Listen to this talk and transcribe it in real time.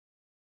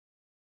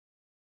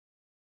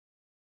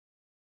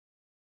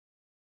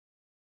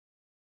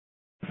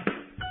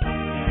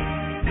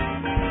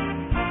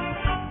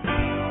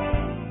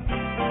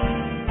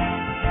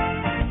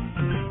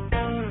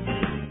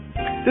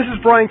This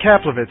is Brian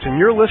Kaplowitz, and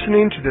you're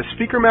listening to the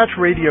Speaker Match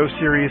radio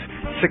series,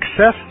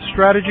 Success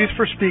Strategies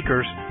for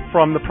Speakers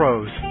from the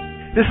Pros.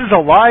 This is a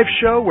live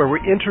show where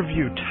we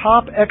interview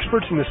top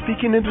experts in the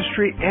speaking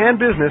industry and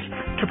business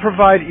to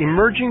provide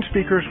emerging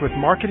speakers with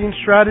marketing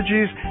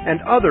strategies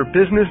and other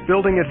business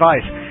building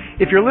advice.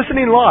 If you're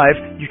listening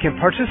live, you can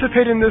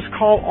participate in this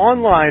call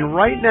online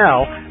right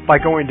now by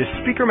going to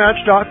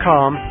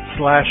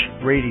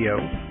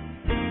speakermatch.com/radio.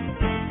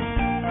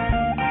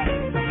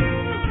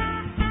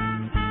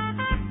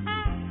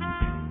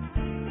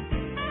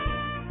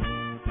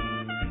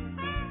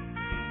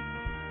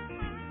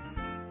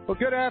 Well,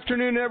 good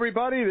afternoon,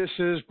 everybody. This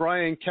is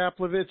Brian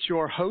Kaplowitz,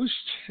 your host,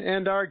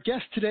 and our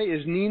guest today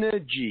is Nina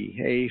G.,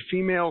 a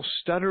female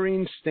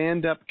stuttering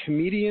stand-up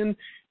comedian,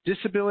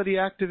 disability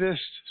activist,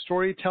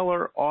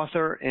 storyteller,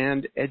 author,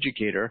 and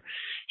educator.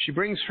 She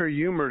brings her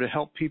humor to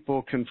help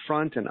people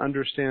confront and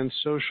understand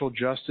social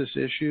justice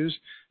issues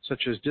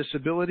such as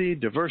disability,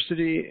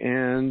 diversity,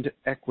 and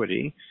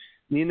equity.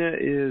 Nina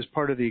is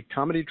part of the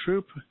comedy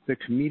troupe, the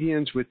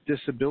Comedians with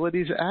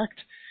Disabilities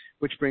Act,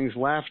 which brings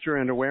laughter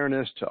and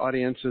awareness to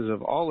audiences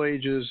of all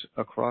ages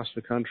across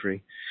the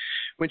country.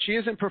 When she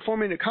isn't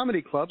performing at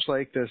comedy clubs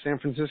like the San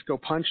Francisco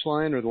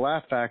Punchline or the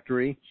Laugh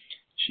Factory,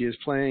 she is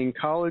playing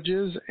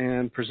colleges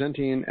and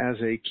presenting as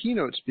a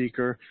keynote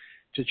speaker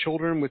to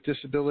children with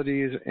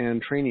disabilities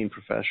and training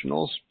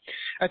professionals.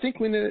 I think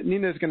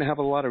Nina is going to have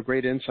a lot of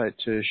great insight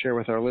to share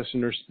with our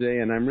listeners today,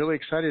 and I'm really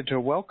excited to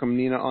welcome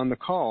Nina on the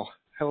call.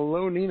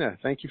 Hello, Nina.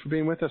 Thank you for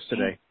being with us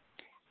today.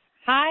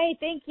 Hi,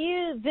 thank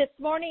you. This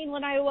morning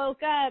when I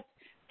woke up,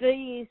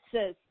 the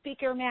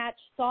Speaker Match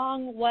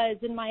song was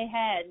in my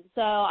head,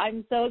 so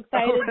I'm so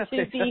excited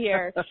to be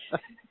here.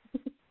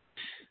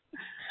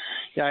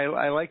 Yeah,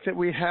 I like that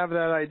we have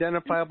that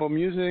identifiable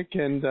music,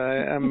 and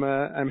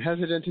I'm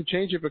hesitant to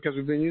change it because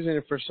we've been using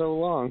it for so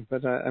long,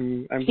 but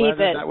I'm glad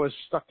that was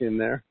stuck in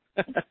there.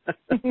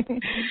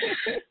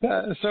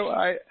 So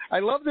I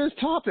love this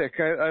topic.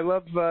 I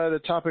love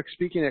the topic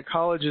speaking at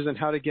colleges and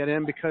how to get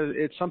in, because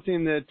it's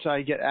something that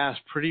I get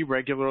asked pretty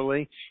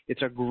regularly.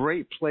 It's a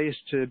great place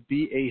to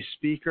be a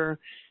speaker.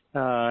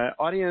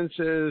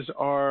 Audiences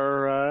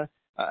are,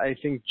 I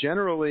think,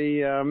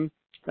 generally,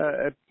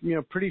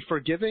 pretty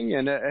forgiving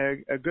and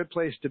a good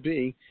place to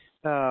be.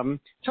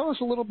 Tell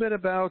us a little bit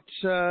about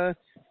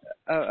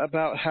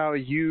how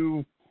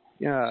you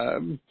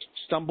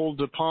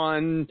stumbled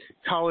upon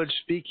college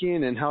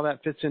speaking and how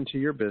that fits into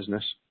your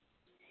business.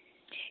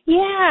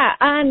 Yeah,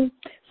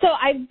 so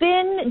I've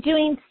been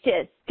doing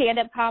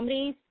stand-up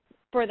comedy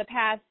for the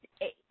past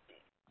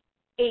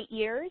 8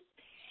 years,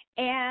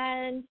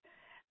 and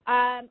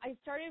I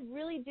started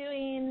really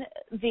doing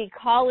the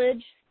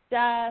college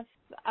stuff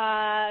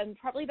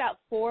probably about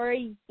 4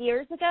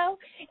 years ago,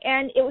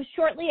 and it was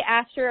shortly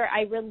after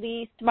I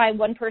released my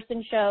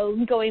one-person show,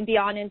 Going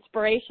Beyond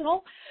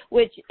Inspirational,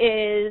 which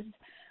is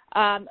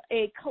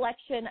a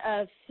collection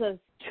of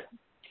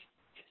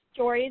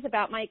stories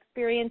about my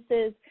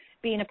experiences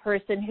being a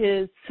person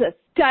who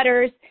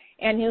stutters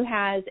and who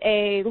has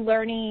a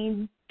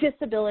learning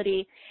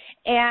disability.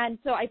 And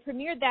so I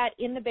premiered that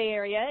in the Bay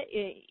Area,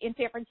 in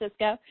San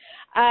Francisco.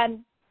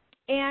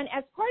 And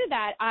as part of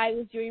that, I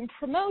was doing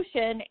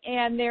promotion,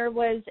 and there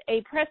was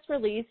a press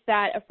release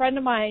that a friend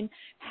of mine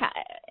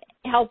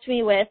helped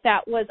me with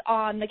that was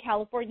on the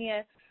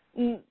California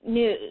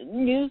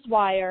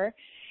Newswire,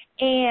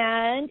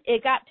 and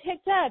it got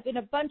picked up in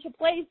a bunch of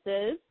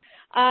places.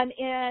 And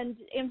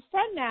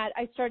from that,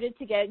 I started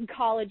to get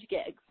college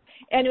gigs.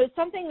 And it was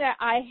something that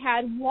I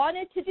had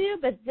wanted to do,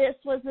 but this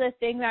was the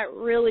thing that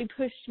really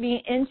pushed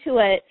me into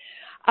it.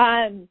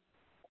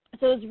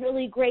 So it was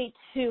really great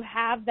to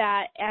have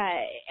that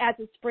as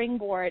a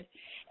springboard.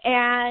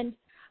 And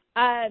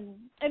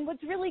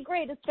what's really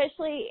great,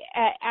 especially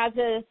as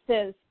a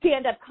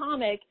stand-up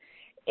comic,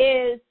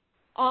 is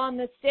on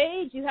the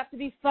stage you have to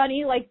be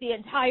funny like the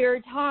entire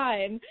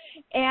time.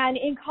 And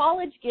in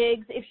college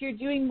gigs, if you're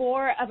doing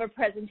more of a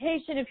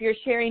presentation, if you're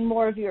sharing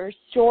more of your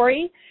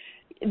story,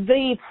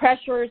 the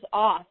pressure's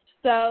off.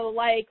 So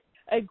like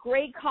a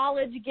great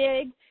college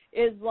gig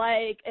is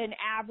like an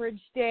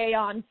average day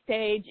on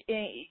stage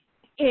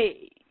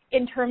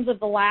in terms of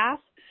the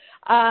laugh,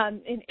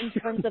 in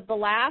terms of the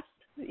laughs.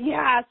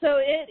 Yeah, so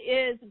it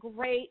is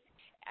great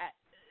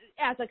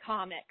as a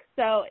comic.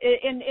 So,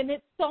 and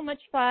it's so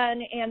much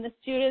fun, and the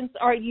students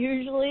are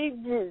usually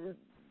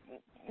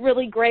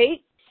really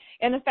great,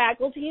 and the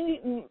faculty,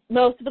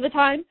 most of the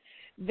time,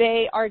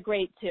 they are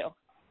great too.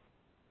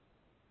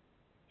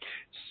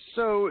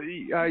 So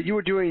you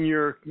were doing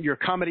your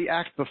comedy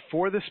act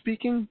before the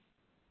speaking?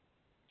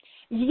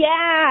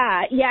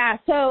 Yeah.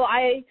 So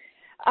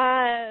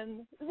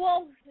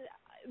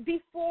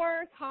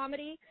before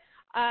comedy,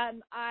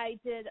 I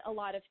did a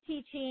lot of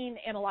teaching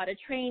and a lot of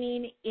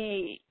training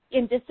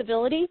in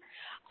disability.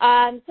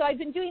 So I've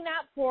been doing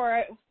that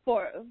for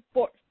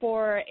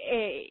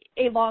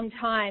a long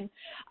time.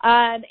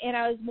 And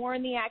I was more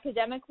in the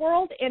academic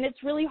world, and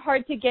it's really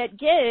hard to get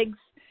gigs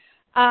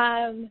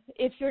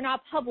if you're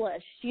not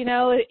published, you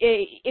know,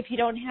 if you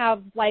don't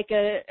have like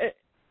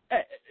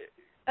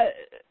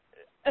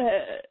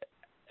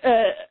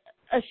a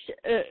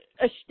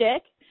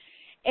shtick.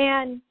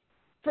 And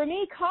for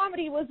me,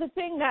 comedy was the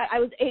thing that I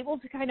was able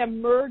to kind of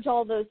merge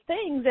all those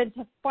things and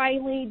to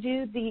finally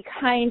do the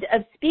kind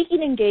of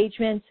speaking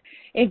engagements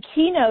and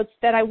keynotes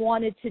that I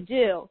wanted to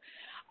do.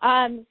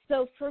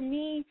 So for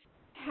me,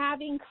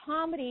 having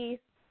comedy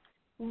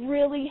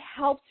really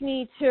helped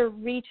me to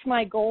reach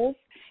my goals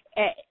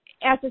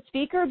as a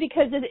speaker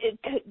because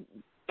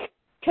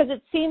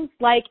it seems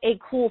like a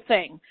cool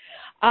thing,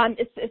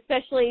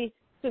 especially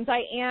since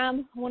I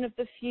am one of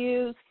the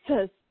few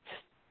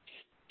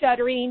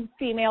stuttering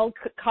female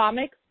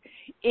comics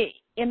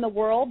in the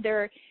world.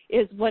 There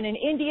is one in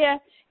India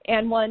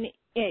and one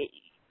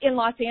in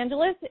Los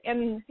Angeles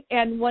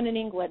and one in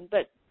England,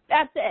 but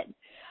that's it.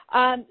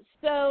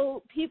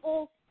 So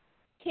people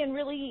can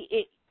really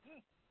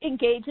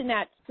engage in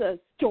that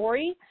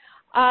story.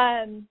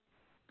 And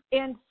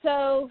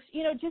so,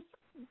 just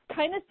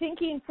kind of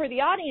thinking for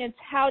the audience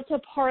how to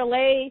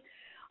parlay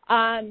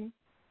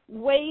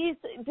ways,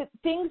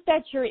 things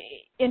that you're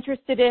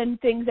interested in,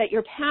 things that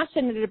you're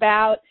passionate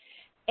about,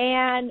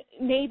 and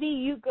maybe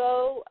you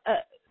go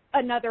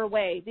another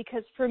way.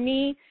 Because for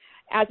me,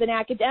 as an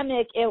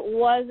academic, it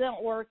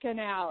wasn't working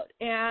out.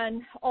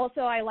 And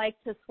also, I like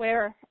to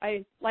swear.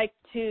 I like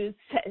to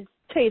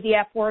say the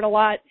F word a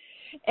lot.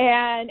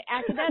 And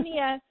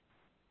academia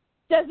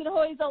doesn't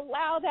always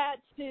allow that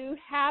to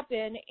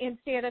happen, and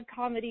stand-up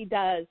comedy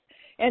does.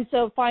 And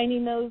so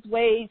finding those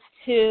ways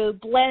to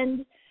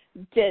blend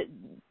to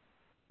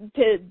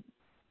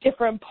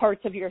different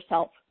parts of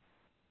yourself.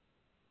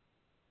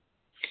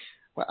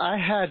 Well, I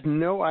had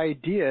no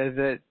idea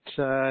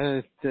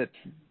that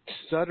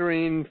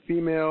stuttering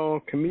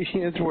female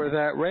comedians were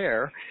that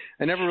rare.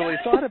 I never really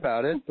thought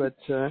about it, but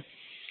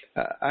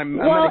I'm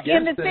going to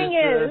guess that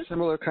it's a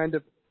similar kind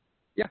of,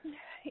 yeah.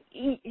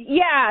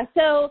 Yeah,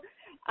 so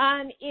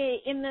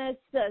in the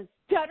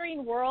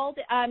stuttering world,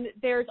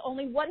 there's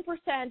only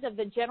 1% of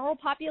the general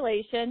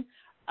population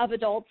of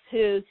adults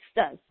who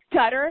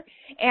stutter,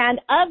 and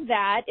of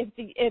that,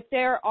 if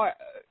there are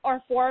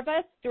 4 of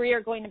us, 3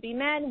 are going to be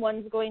men,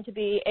 1's going to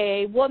be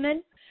a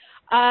woman.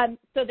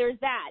 So there's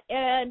that,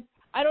 and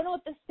I don't know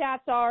what the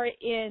stats are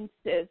in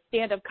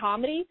stand-up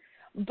comedy,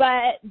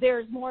 but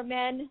there's more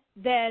men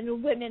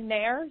than women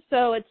there.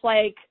 So it's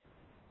like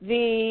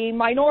the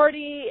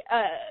minority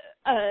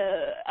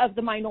of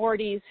the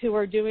minorities who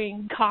are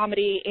doing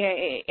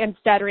comedy and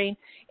stuttering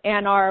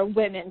and are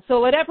women. So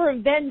whatever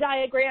Venn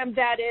diagram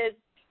that is,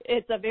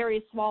 it's a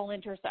very small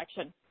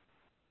intersection.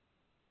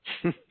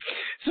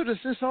 So does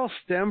this all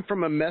stem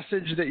from a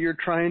message that you're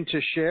trying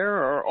to share?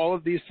 Or are all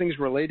of these things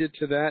related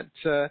to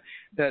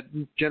that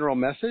general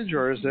message,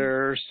 or is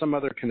there some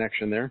other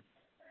connection there?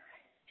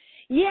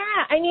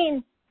 Yeah, I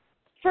mean,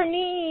 for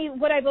me,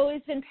 what I've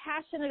always been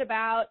passionate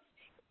about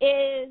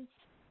is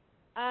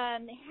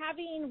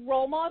having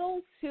role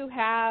models who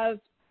have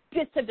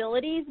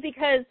disabilities,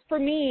 because for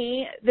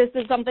me, this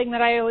is something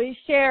that I always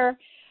share.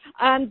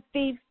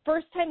 The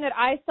first time that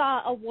I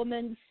saw a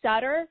woman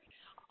stutter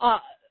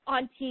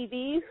on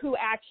TV who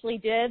actually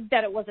did,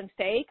 that it wasn't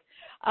fake,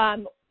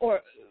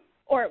 or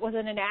it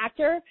wasn't an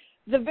actor,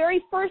 the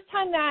very first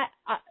time that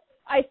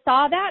I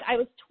saw that, I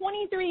was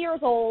 23 years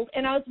old,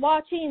 and I was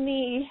watching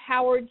the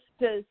Howard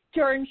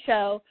Stern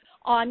show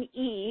on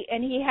E,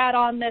 and he had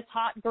on this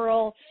hot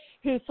girl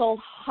who sold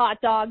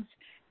hot dogs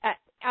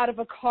out of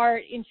a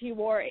cart, and she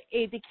wore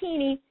a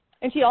bikini,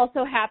 and she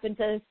also happened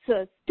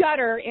to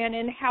stutter. And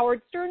in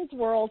Howard Stern's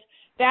world,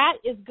 that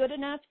is good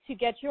enough to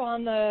get you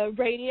on the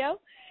radio.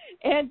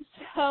 And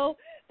so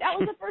that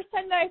was the first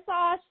time that I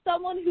saw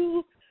someone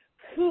who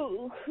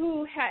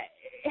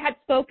had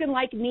spoken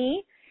like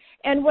me.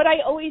 And what I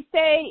always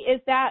say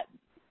is that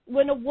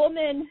when a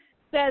woman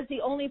says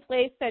the only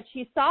place that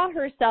she saw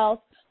herself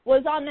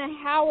was on the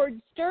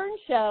Howard Stern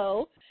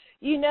show,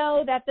 you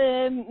know that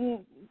the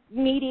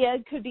media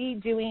could be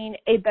doing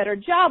a better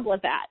job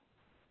with that.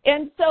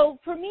 And so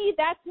for me,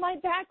 that's my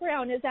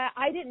background, is that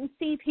I didn't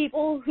see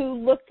people who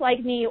looked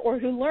like me or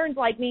who learned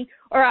like me,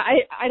 or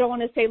I don't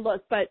want to say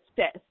look, but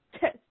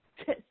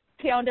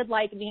sounded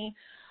like me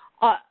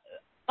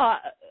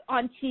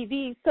on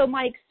TV. So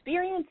my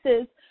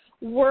experiences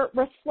were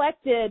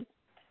reflected,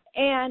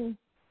 and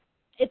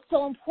it's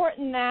so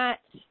important that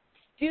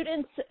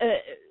students,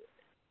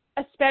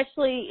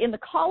 especially in the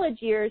college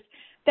years,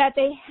 that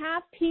they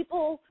have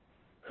people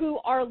who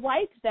are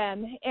like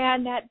them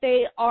and that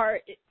they are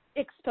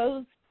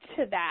exposed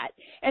to that.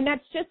 And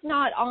that's just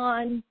not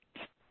on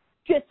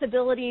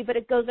disability, but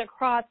it goes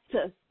across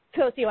to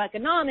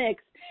socioeconomics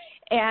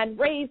and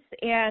race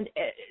and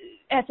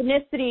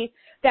ethnicity,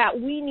 that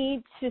we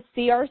need to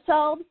see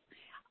ourselves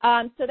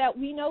so that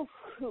we know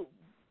who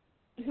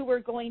we're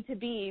going to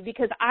be,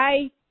 because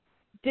I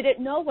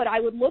didn't know what I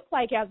would look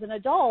like as an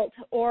adult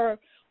or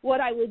what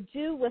I would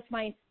do with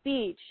my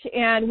speech,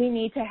 and we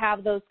need to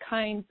have those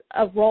kinds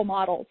of role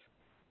models.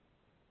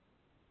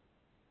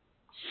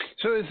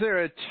 So is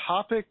there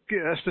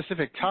a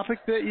specific topic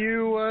that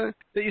you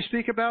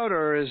speak about,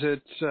 or is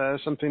it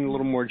something a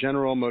little more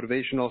general,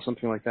 motivational,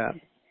 something like that?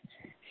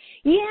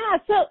 Yeah,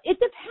 so it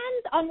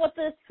depends on what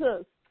the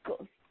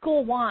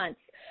school wants.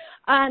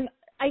 I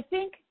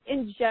think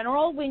in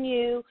general, when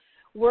you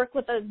work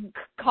with a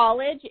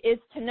college, is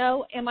to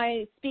know, am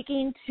I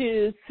speaking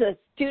to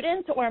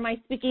students or am I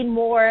speaking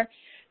more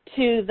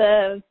to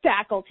the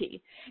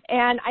faculty?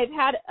 And I've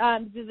had,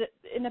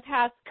 in the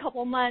past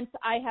couple months,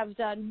 I have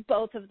done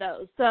both of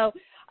those. So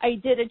I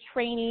did a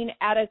training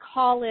at a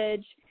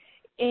college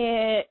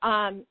in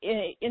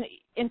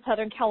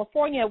Southern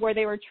California where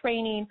they were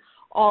training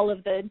all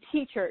of the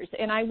teachers.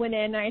 And I went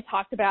in and I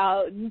talked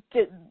about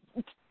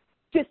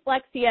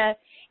dyslexia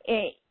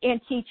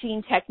and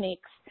teaching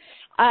techniques.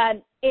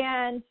 And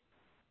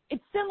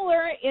it's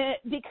similar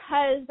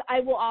because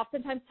I will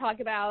oftentimes talk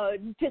about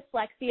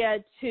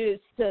dyslexia to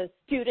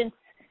students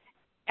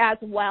as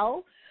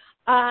well.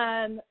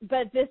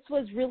 But this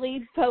was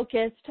really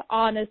focused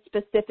on a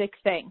specific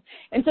thing.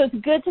 And so it's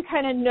good to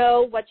kind of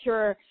know what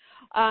your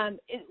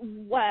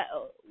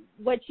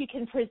what you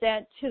can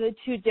present to the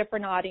two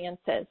different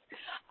audiences.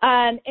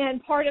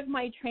 And part of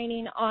my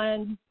training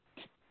on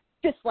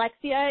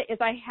dyslexia is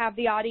I have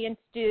the audience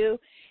do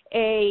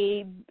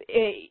an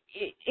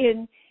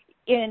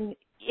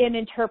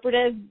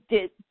interpretive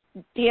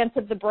dance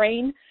of the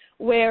brain,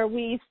 where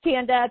we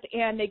stand up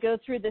and they go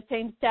through the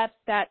same steps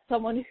that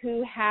someone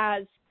who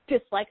has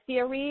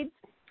dyslexia reads,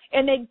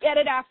 and they get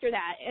it after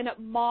that, and it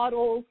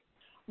models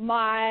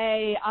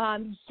my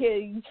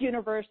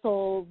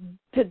universal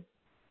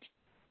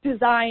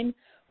design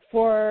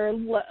for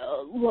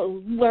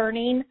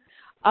learning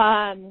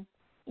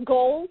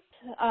goals,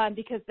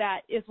 because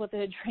that is what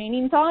the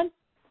training's on.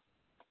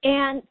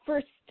 And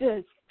for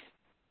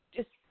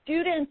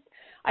students,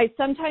 I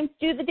sometimes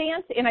do the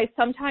dance and I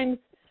sometimes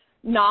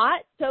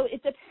not. So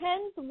it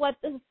depends what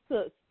the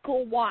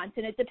school wants,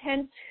 and it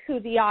depends who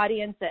the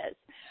audience is.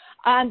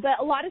 But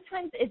a lot of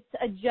times it's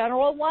a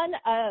general one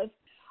of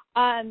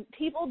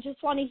people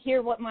just want to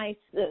hear what my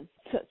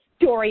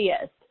story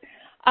is.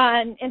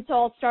 And so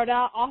I'll start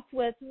off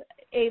with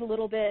a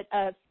little bit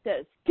of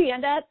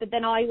stand-up, but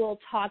then I will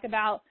talk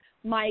about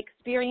my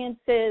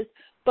experiences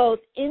both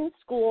in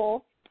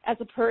school as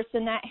a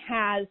person that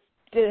has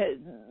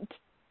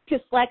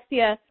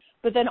dyslexia,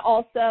 but then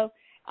also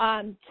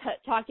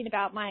talking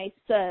about my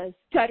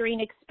stuttering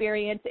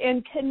experience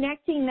and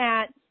connecting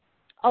that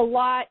a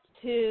lot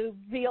to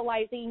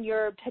realizing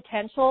your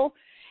potential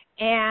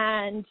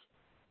and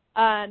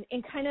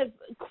kind of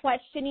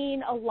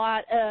questioning a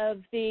lot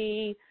of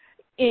the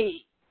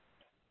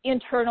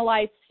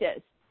internalized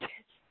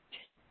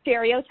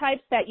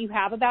stereotypes that you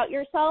have about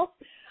yourself,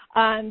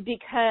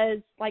 because,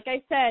 like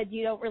I said,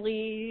 you don't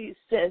really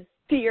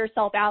see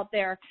yourself out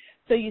there,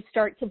 so you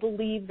start to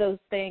believe those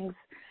things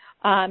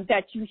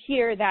that you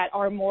hear that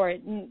are more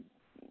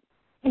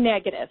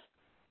negative.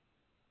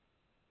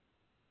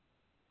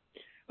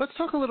 Let's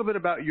talk a little bit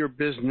about your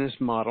business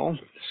model.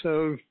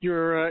 So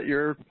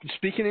you're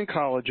speaking in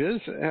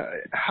colleges.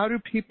 How do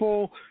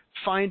people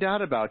find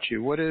out about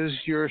you? What is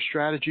your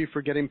strategy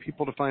for getting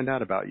people to find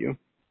out about you?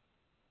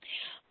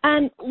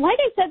 Like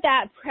I said,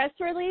 that press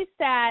release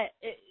that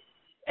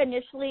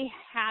initially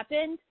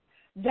happened,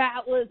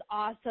 that was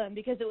awesome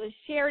because it was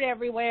shared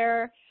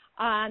everywhere,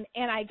 and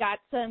I got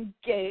some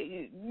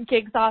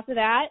gigs off of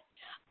that.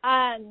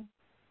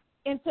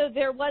 And so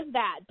there was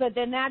that, but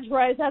then that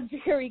dries up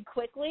very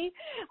quickly.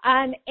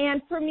 And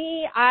for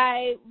me,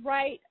 I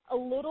write a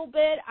little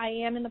bit. I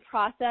am in the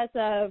process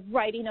of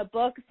writing a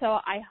book, so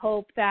I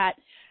hope that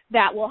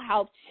will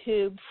help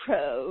to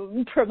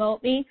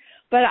promote me.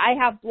 But I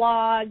have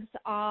blogs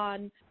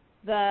on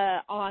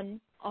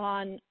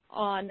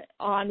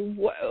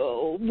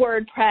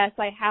WordPress.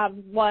 I have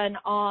one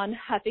on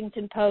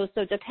Huffington Post.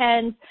 So it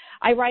depends.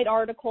 I write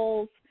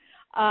articles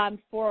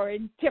for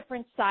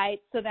different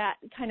sites, so that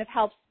kind of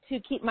helps to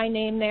keep my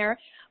name there.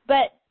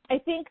 But I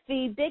think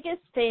the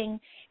biggest thing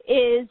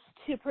is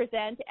to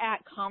present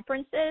at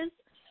conferences.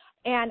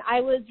 And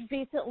I was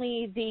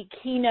recently the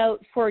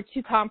keynote for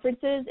 2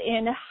 conferences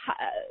in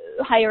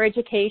higher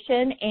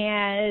education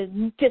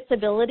and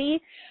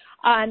disability.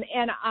 And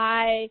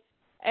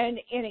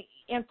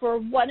for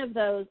one of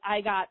those,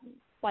 I got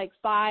like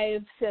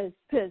 5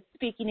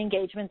 speaking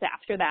engagements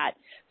after that.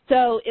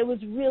 So it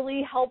was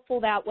really helpful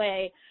that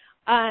way.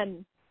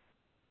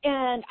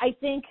 And I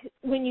think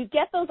when you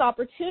get those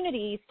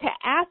opportunities to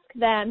ask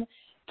them,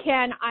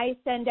 can I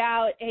send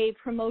out a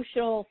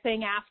promotional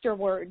thing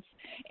afterwards?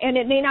 And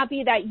it may not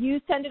be that you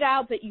send it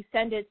out, but you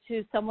send it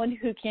to someone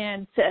who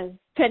can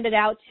send it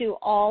out to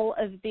all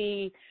of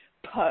the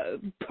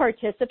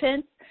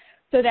participants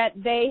so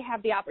that they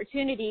have the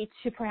opportunity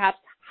to perhaps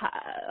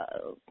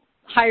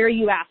hire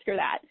you after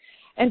that.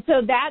 And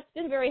so that's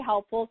been very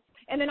helpful.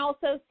 And then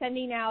also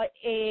sending out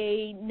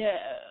a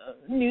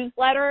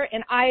newsletter.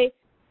 And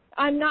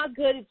I'm not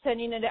good at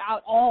sending it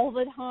out all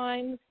the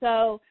time,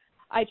 so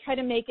I try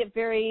to make it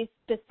very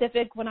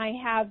specific when I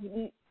have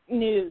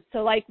news. So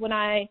like when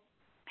I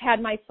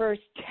had my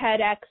first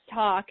TEDx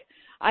talk,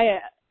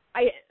 I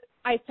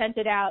sent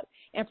it out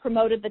and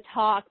promoted the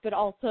talk, but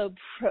also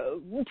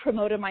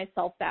promoted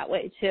myself that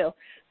way too.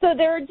 So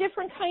there are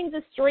different kinds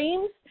of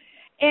streams,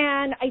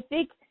 And I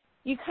think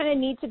you kind of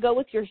need to go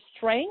with your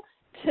strengths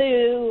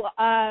to,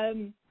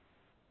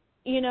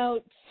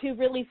 to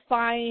really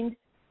find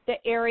the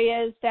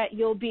areas that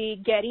you'll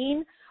be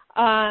getting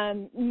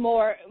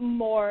more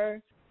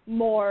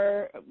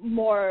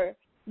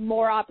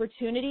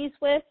opportunities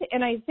with.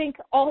 And I think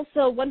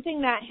also one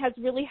thing that has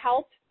really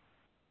helped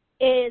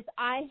is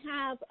I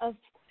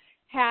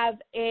have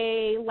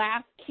a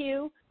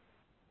LastQ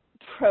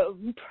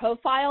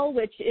profile,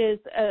 which is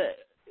a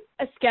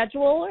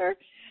scheduler,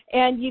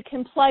 and you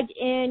can plug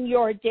in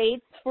your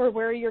dates for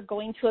where you're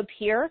going to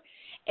appear.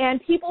 And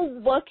people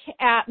look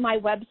at my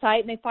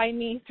website and they find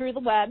me through the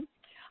web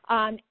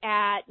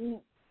at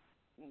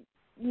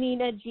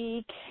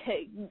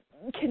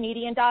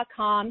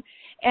ninagcomedian.com,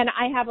 and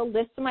I have a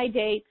list of my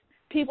dates.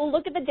 People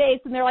look at the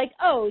dates and they're like,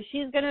 oh,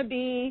 she's going to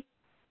be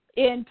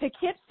in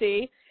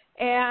Poughkeepsie,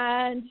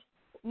 and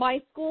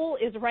my school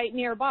is right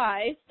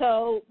nearby,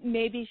 so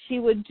maybe she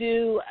would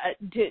do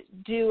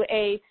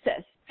a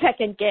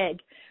second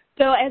gig.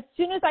 So as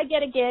soon as I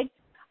get a gig,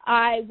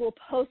 I will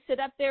post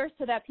it up there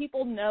so that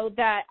people know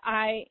that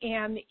I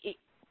am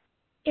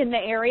in the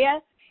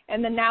area,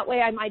 and then that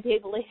way I might be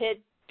able to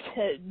hit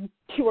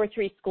 2 or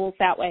 3 schools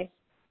that way.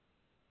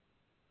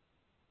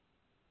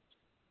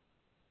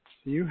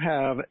 You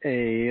have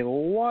a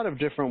lot of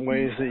different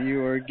ways that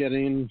you are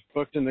getting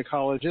booked into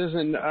colleges,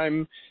 and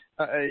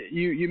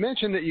you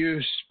mentioned that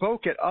you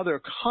spoke at other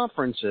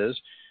conferences.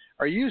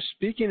 Are you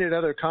speaking at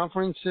other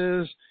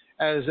conferences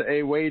as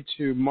a way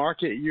to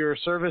market your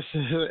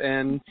services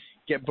and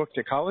get booked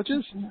at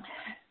colleges?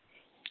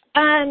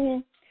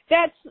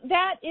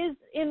 That is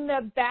in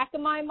the back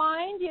of my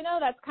mind,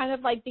 that's kind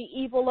of like the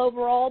evil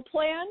overall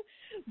plan.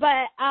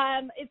 But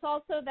it's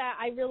also that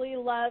I really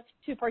love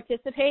to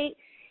participate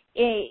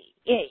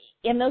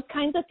in those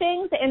kinds of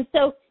things. And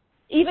so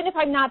even if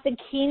I'm not the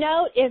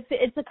keynote, if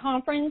it's a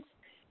conference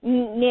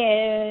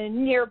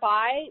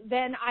nearby,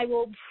 then I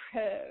will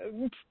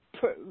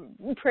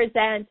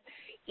present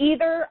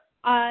either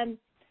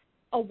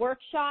a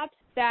workshop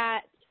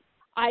that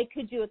I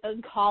could do at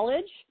the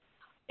college,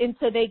 and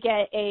so they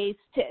get a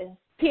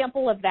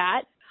sample of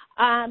that,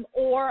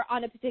 or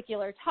on a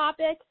particular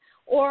topic,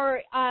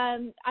 or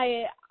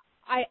I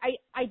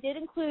did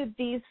include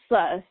these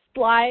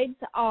slides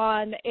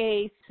on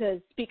a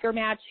speaker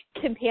match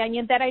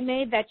companion that I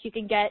made that you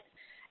can get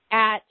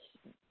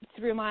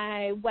through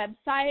my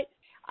website,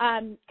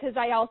 because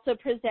I also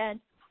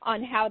present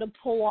on how to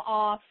pull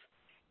off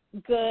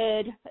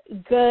good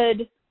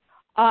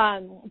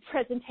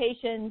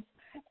presentations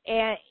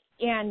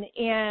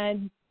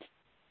and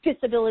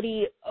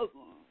disability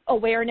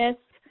awareness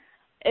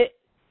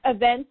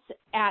events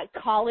at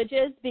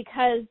colleges,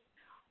 because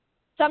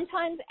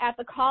sometimes at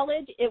the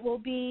college it will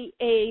be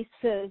a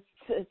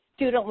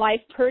student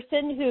life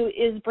person who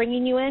is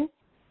bringing you in,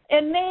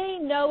 and they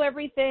know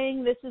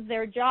everything. This is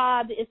their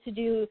job, is to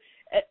do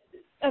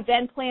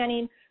event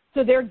planning,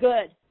 so they're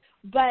good.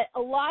 But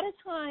a lot of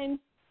times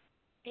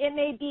it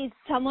may be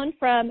someone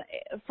from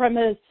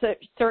a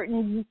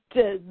certain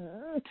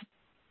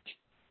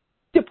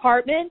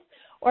department,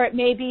 or it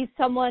may be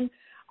someone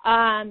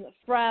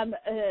from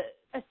a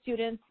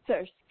student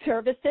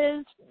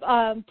services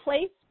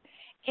place,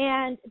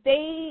 and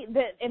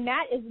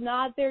that is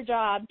not their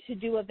job to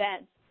do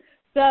events.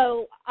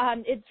 So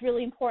it's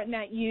really important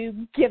that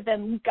you give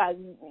them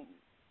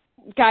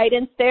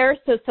guidance there.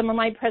 So some of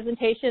my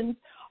presentations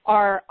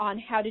are on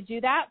how to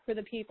do that for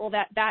the people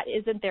that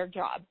isn't their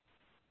job.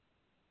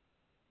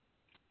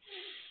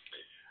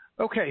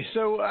 Okay,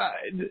 so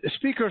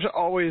speakers are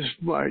always,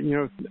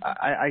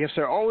 I guess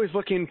they're always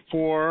looking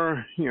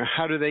for,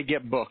 how do they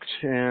get booked?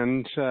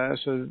 And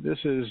so this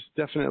is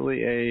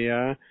definitely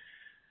a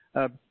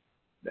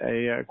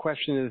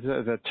question is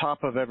at the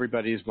top of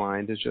everybody's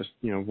mind, is just,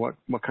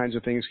 what kinds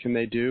of things can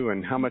they do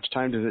and how much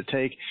time does it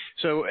take?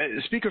 So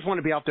speakers want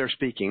to be out there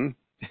speaking.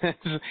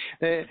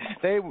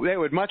 they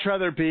would much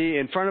rather be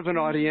in front of an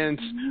audience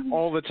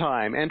all the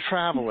time and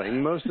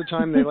traveling. Most of the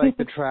time they like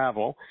to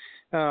travel.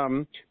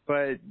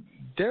 But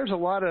there's a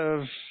lot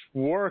of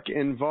work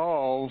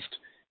involved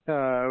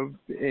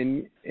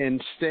in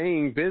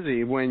staying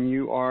busy when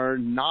you are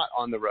not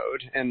on the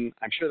road, and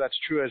I'm sure that's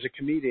true as a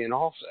comedian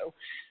also.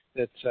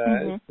 That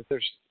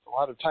there's a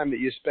lot of time that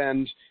you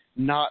spend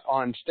not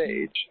on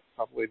stage.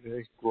 Probably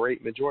the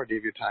great majority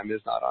of your time is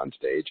not on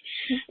stage.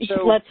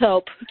 So let's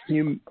hope.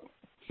 You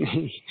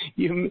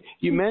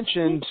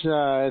mentioned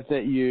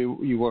that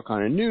you work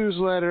on a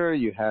newsletter.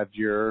 You have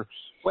your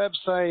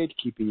website,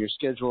 keeping your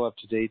schedule up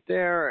to date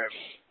there.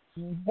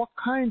 What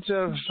kinds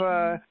of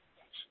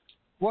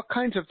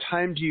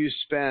time do you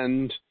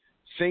spend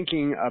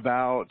thinking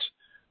about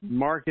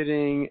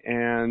marketing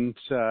and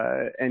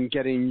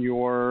getting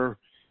your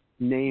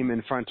name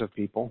in front of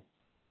people?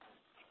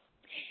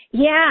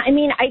 Yeah,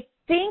 I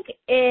think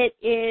it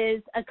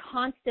is a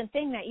constant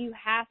thing that you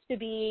have to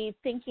be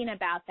thinking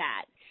about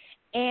that.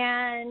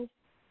 And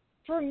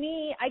for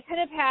me, I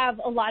kind of have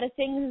a lot of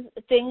things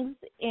in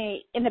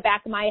the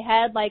back of my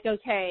head, like,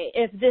 okay,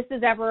 if this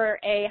is ever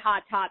a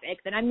hot topic,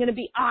 then I'm going to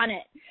be on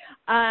it,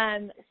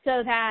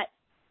 so that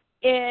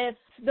if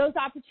those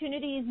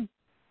opportunities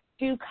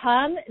do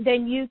come,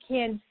 then you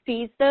can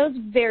seize those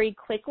very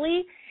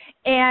quickly.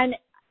 And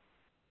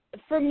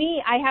for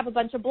me, I have a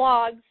bunch of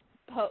blogs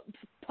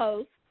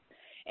posts,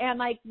 and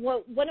like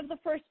one of the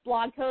first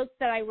blog posts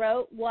that I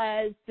wrote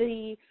was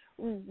the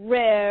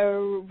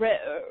real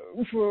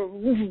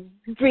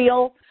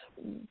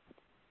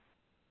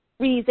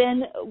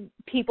reason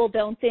people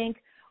don't think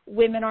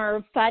women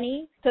are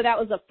funny. So that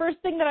was the first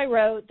thing that I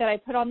wrote that I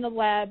put on the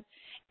web.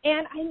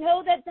 And I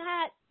know that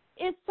that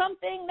is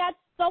something that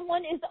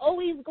someone is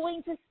always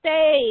going to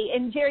say.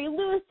 And Jerry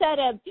Lewis said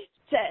it,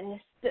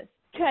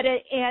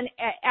 and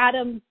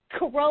Adam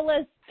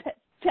Carolla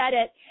said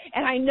it,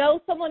 and I know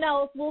someone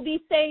else will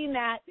be saying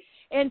that.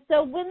 And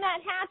so when that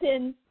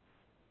happens,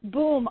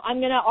 boom, I'm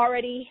going to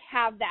already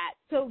have that.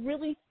 So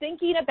really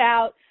thinking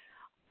about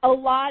a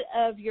lot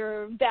of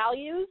your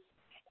values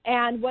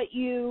and what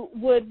you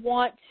would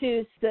want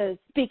to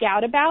speak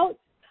out about,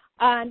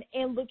 and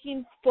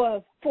looking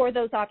for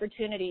those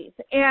opportunities.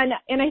 And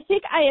I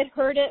think I had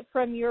heard it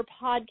from your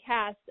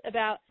podcast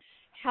about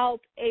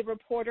help a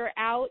reporter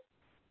out.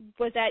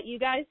 Was that you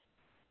guys?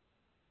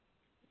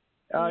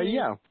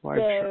 Yeah,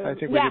 I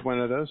think we did one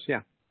of those,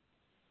 yeah.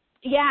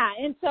 Yeah,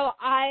 and so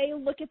I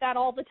look at that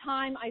all the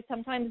time. I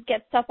sometimes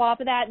get stuff off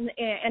of that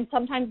and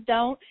sometimes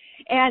don't.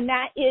 And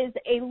that is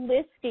a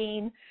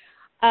listing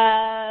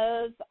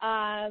of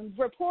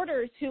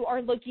reporters who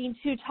are looking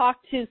to talk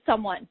to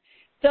someone.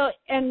 So,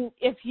 and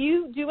if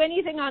you do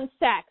anything on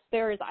sex,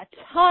 there is a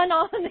ton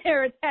on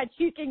there that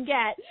you can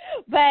get.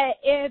 But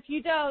if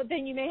you don't,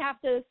 then you may have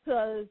to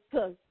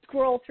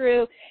scroll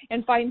through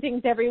and find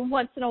things every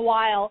once in a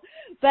while.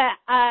 But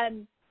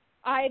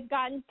I've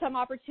gotten some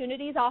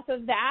opportunities off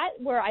of that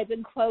where I've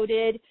been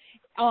quoted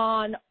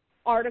on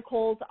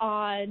articles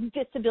on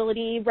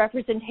disability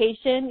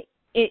representation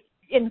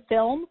in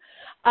film.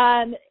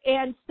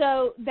 And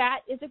so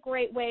that is a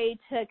great way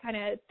to kind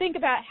of think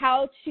about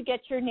how to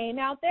get your name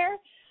out there.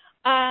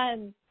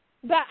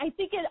 But I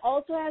think it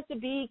also has to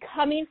be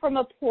coming from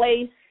a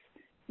place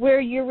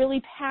where you're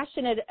really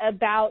passionate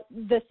about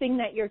the thing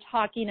that you're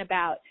talking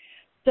about,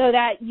 so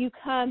that you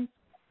come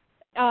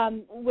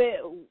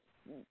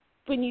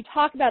when you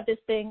talk about this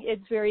thing,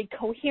 it's very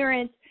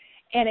coherent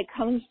and it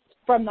comes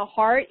from the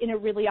heart in a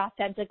really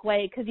authentic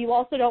way, because you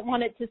also don't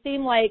want it to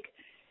seem like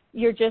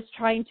you're just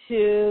trying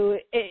to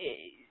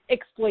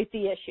exploit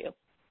the issue.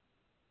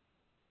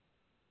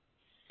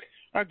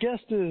 Our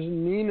guest is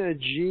Nina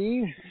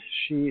G.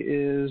 She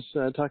is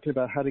talking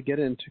about how to get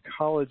into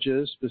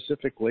colleges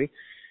specifically.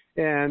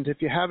 And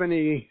if you have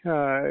any,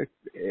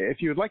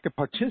 if you would like to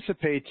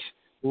participate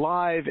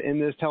live in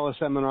this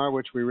teleseminar,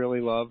 which we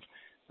really love,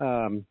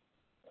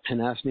 and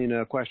ask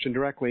Nina a question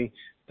directly,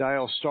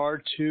 dial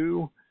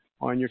 *2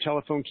 on your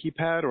telephone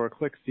keypad or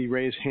click the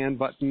raise hand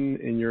button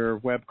in your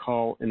web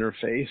call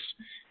interface.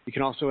 You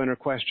can also enter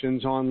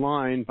questions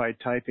online by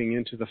typing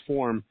into the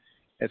form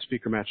at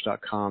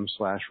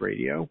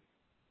speakermatch.com/radio.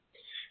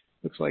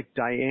 Looks like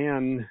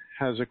Diane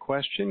has a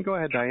question. Go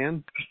ahead,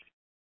 Diane.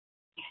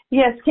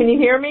 Yes, can you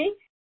hear me?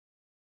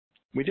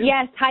 We do.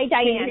 Yes, hi,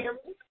 Diane. Can you hear me?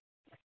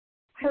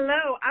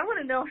 Hello, I want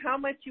to know how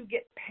much you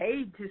get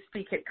paid to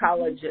speak at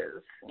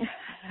colleges.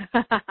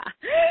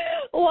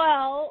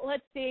 Well,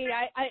 let's see.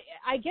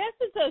 I guess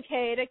it's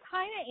okay to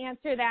kind of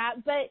answer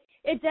that, but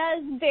it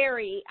does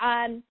vary.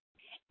 And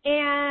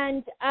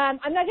I'm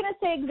not going to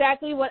say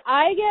exactly what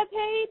I get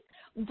paid,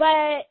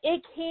 but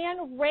it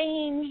can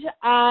range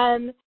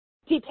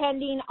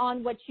depending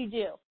on what you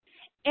do.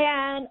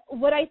 And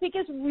what I think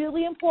is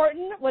really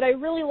important, what I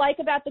really like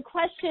about the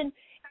question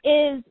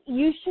is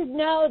you should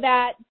know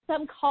that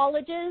some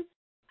colleges,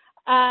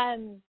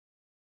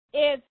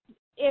 if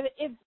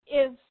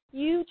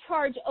you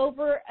charge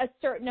over a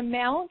certain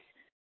amount,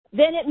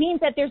 then it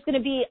means that there's going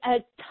to be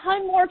a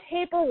ton more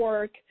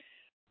paperwork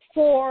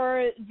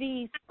for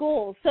the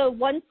school. So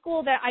one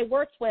school that I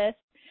worked with,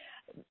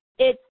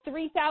 it's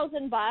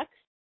 $3,000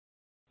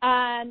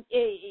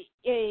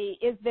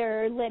 is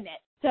their limit.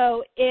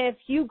 So if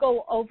you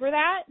go over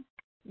that,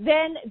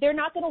 then they're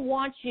not going to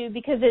want you,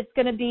 because it's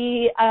going to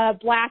be a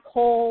black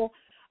hole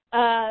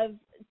of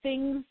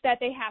things that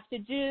they have to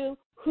do,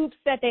 hoops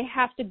that they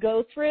have to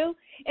go through.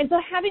 And so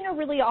having a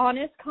really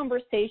honest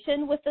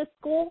conversation with the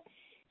school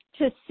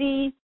to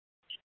see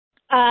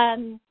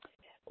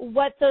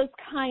what those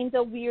kinds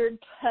of weird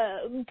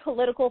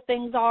political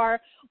things are,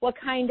 what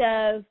kind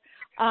of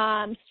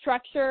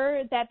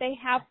structure that they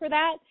have for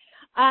that.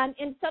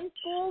 In some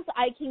schools,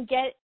 I can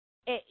get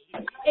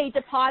a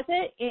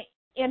deposit,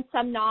 and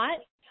some not.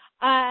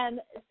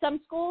 Some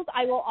schools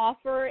I will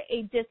offer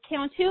a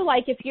discount to,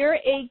 like if you're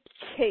a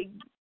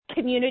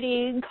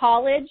community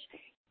college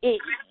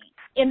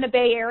in the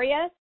Bay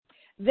Area,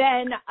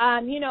 then,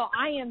 I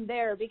am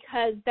there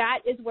because that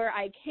is where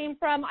I came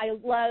from. I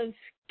love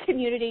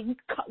community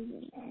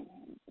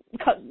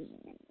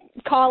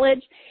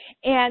college,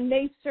 and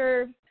they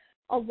serve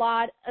a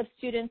lot of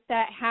students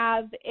that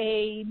have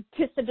a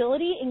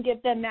disability and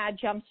give them that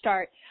jump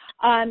start.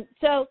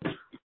 So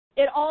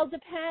it all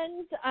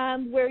depends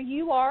where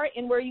you are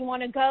and where you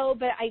want to go,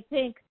 but I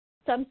think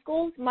some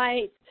schools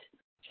might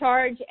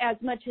charge as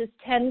much as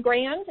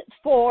 $10,000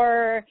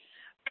 for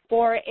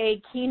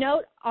a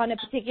keynote on a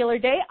particular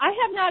day. I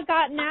have not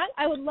gotten that.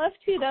 I would love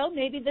to, though,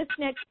 maybe this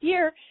next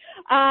year.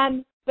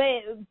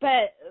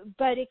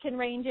 But it can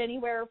range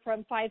anywhere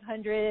from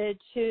 $500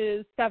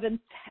 to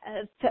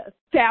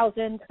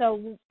 $7,000.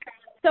 So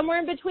somewhere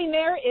in between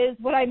there is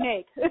what I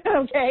make.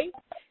 Okay.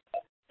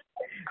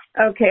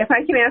 Okay. If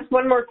I can ask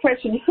one more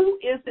question, who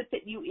is it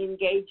that you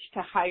engage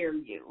to hire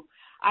you?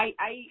 I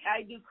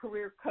do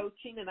career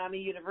coaching, and I'm a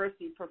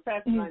university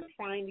professor, and I'm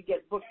trying to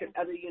get booked at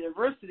other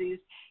universities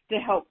to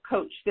help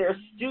coach their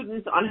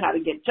students on how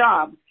to get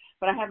jobs.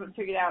 But I haven't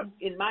figured out,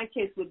 in my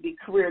case, would be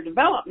career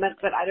development,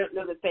 but I don't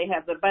know that they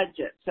have the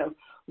budget. So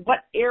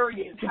what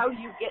areas, how do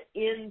you get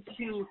in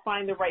to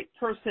find the right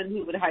person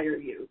who would hire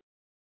you?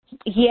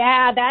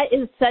 Yeah, that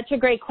is such a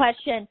great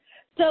question.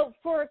 So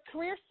for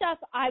career stuff,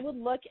 I would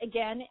look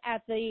again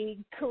at the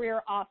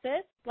career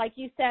office. Like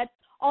you said,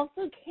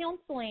 also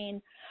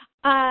counseling,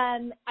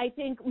 I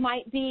think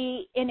might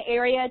be an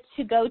area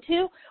to go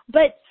to.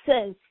 But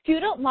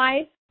student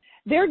life,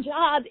 their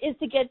job is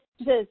to get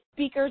the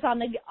speakers on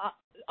the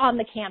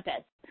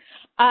campus.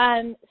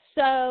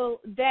 So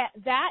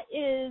that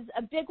is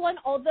a big one,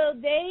 although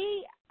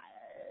they,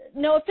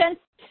 no offense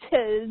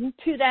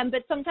to them,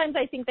 but sometimes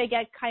I think they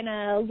get kind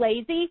of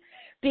lazy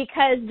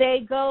because they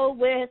go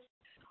with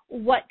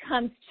what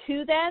comes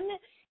to them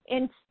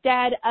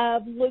instead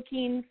of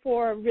looking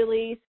for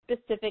really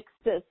specific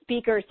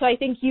speakers. So I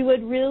think you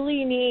would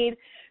really need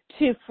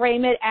to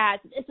frame it as,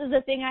 this is the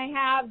thing I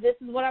have, this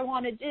is what I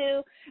want to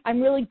do,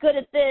 I'm really good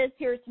at this,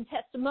 here's some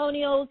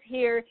testimonials,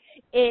 here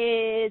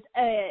is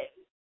a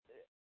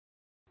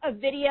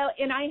video,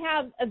 and I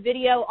have a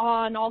video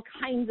on all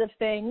kinds of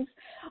things,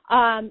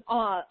 on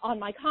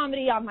my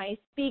comedy, on my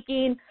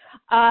speaking,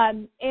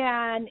 and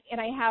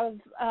I have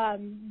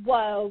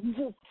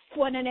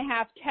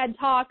 1.5 TED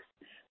Talks,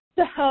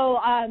 so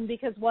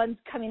because one's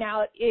coming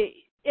out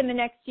in the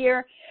next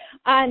year.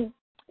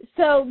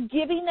 So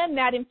giving them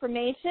that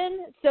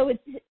information so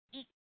it's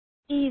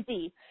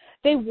easy.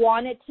 They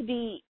want it to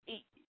be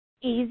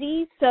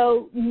easy,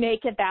 so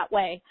make it that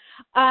way.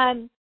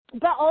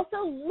 But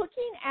also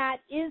looking at,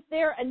 is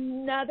there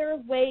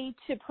another way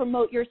to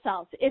promote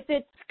yourself? If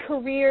it's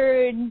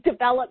career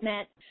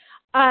development,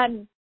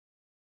 I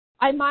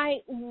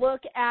might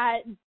look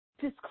at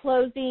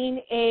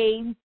disclosing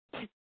a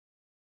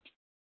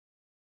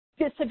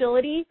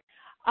disability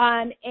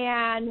and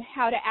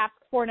how to ask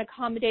for an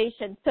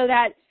accommodation, so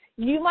that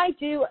you might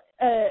do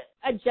a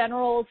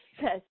general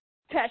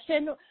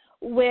session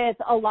with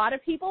a lot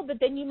of people, but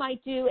then you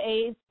might do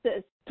a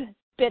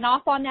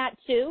spin-off on that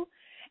too.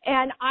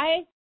 And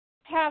I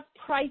have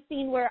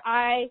pricing where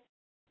I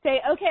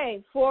say,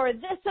 okay, for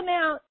this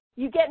amount,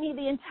 you get me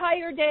the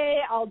entire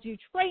day. I'll do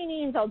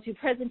trainings, I'll do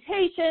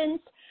presentations,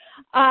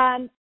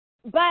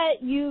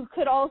 but you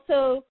could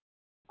also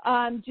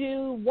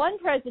do one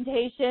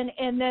presentation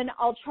and then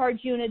I'll charge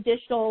you an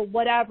additional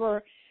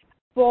whatever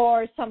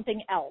for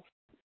something else.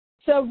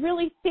 So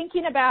really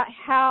thinking about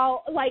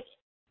how, like,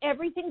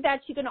 everything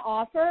that you can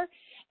offer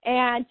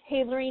and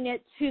tailoring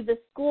it to the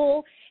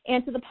school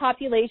and to the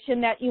population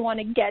that you want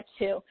to get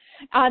to.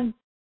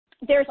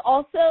 There's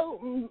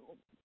also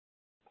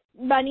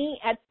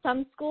money at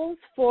some schools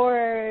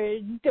for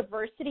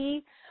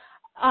diversity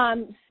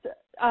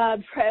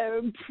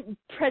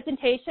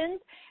presentations,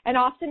 and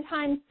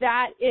oftentimes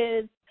that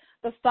is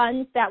the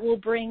funds that will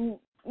bring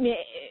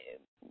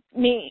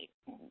me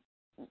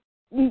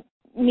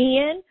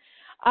in.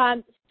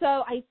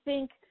 So I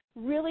think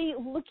really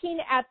looking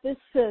at this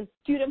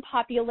student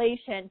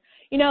population,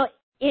 you know,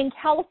 in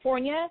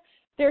California,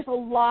 there's a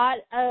lot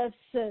of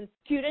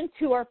students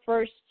who are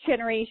first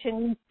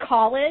generation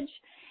college,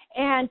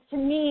 and to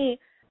me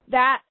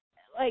that,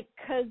 like,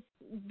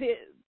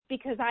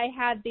 because I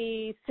had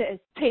the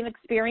same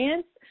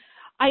experience,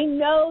 I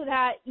know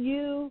that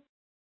you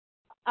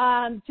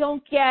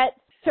don't get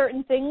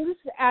certain things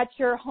at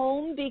your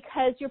home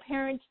because your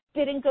parents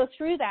didn't go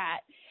through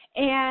that.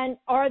 And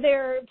are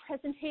there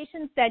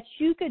presentations that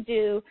you could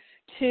do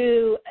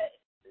to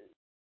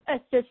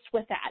assist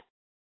with that?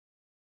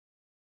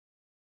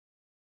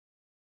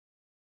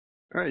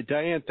 All right,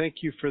 Diane,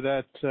 thank you for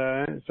that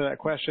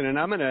question. And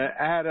I'm going to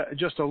add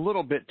just a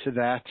little bit to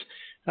that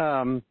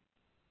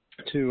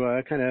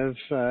to kind of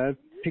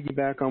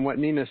piggyback on what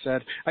Nina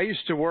said. I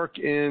used to work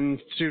in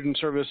the student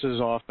services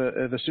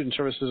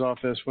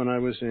office when I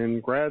was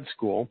in grad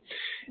school,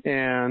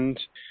 and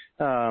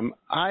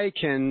I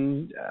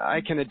can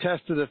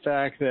attest to the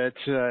fact that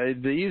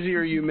the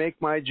easier you make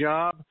my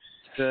job,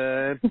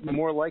 the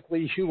more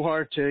likely you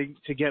are to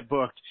get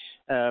booked.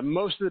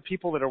 Most of the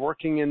people that are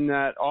working in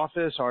that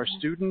office are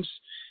students.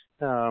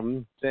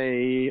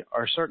 They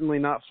are certainly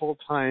not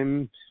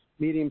full-time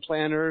meeting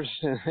planners.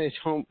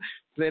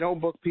 They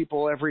don't book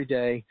people every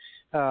day.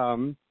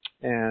 You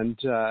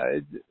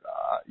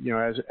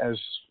know, as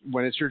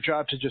when it's your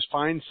job to just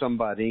find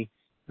somebody,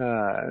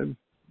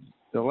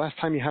 the less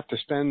time you have to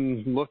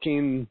spend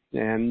looking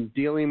and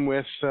dealing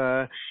with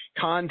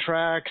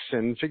contracts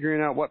and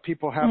figuring out what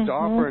people have to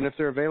offer and if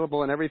they're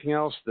available and everything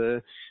else,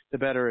 the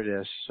better it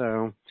is.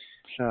 So,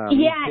 and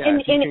if you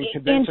can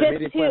convince a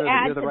media just planner to that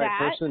add you're the to right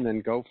that, person,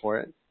 then go for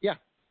it. Yeah.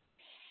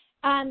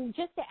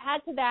 Just to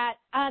add to that,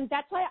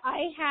 that's why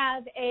I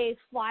have a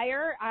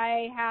flyer.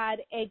 I had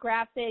a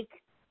graphic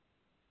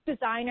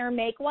designer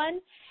make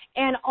one,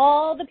 and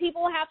all the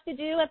people have to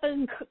do at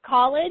the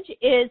college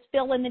is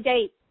fill in the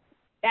dates.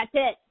 That's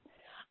it.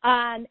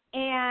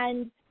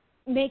 And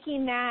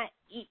making that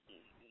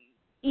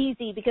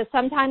easy, because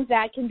sometimes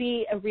that can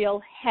be a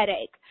real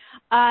headache.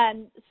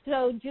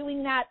 So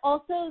doing that.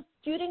 Also,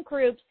 student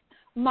groups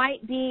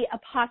might be a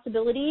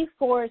possibility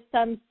for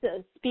some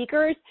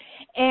speakers,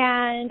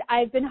 and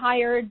I've been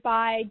hired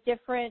by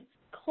different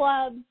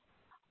clubs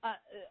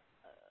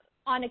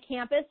on a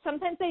campus.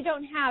 Sometimes they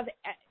don't have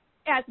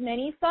as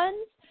many funds,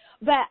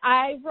 but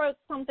I wrote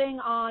something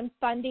on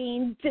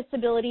funding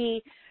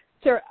disability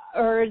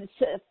or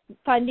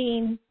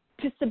funding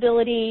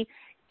disability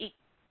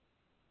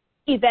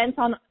events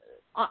on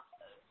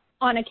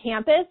a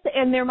campus,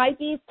 and there might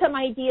be some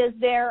ideas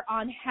there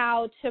on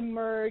how to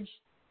merge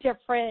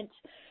different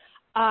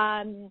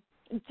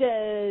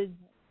the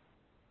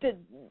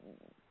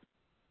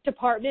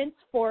departments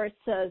for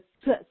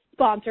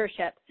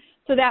sponsorship.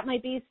 So that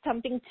might be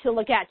something to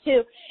look at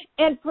too.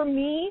 And for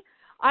me,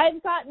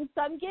 I've gotten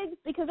some gigs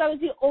because I was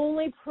the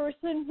only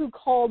person who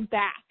called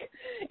back.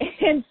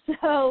 And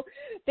so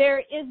there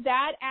is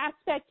that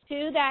aspect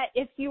too, that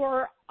if you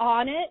are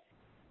on it,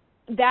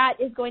 that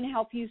is going to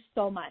help you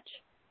so much.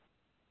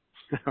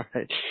 All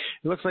right.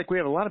 It looks like we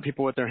have a lot of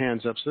people with their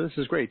hands up, so this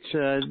is great.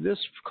 This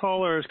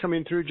caller is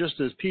coming through just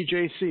as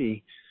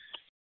PJC.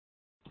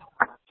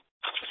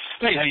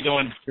 Hey, how you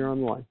doing? You're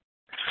on the line.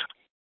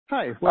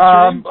 Hi.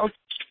 What's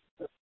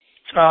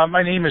your name?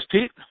 My name is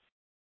Pete.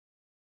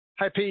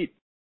 Hi, Pete.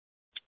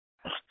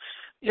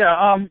 Yeah,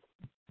 I'm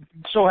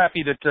so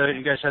happy that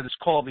you guys had this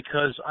call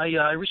because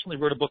I recently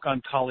wrote a book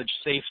on college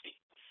safety.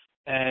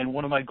 And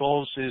one of my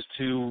goals is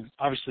to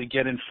obviously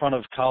get in front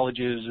of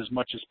colleges as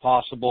much as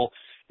possible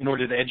in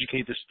order to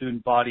educate the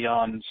student body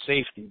on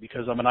safety,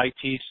 because I'm an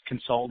IT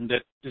consultant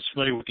that is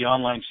familiar with the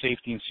online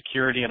safety and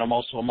security, and I'm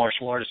also a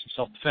martial artist and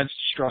self-defense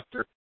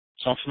instructor,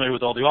 so I'm familiar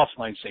with all the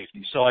offline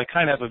safety. So I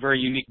kind of have a very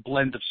unique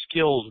blend of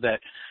skills that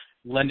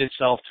lend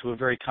itself to a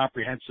very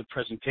comprehensive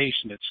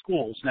presentation at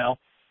schools. Now,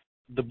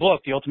 the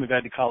book, The Ultimate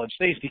Guide to College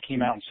Safety,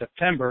 came out in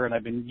September, and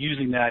I've been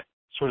using that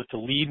sort of to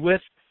lead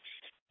with.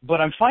 But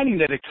I'm finding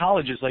that at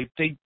colleges, like,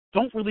 they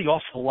don't really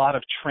offer a lot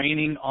of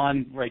training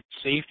on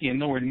safety, and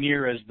nowhere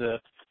near as the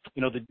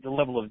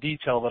level of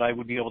detail that I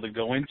would be able to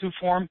go into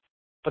for them.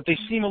 But they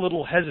seem a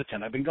little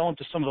hesitant. I've been going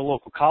to some of the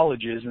local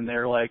colleges, and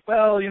they're like,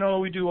 well,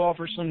 we do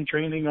offer some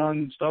training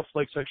on stuff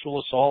like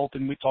sexual assault,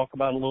 and we talk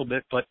about it a little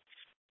bit. But,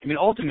 I mean,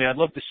 ultimately, I'd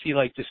love to see,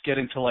 this get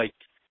into,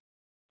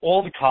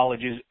 all the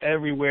colleges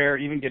everywhere,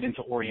 even get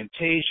into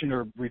orientation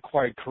or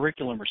required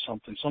curriculum or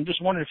something. So I'm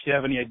just wondering if you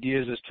have any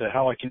ideas as to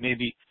how I can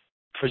maybe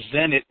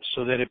present it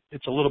so that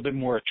it's a little bit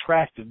more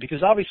attractive,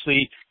 because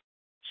obviously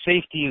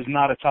safety is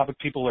not a topic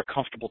people are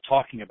comfortable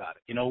talking about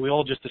it. We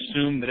all just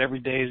assume that every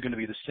day is going to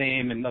be the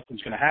same and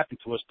nothing's going to happen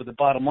to us. But the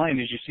bottom line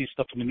is you see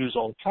stuff in the news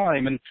all the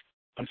time. And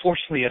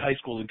unfortunately at high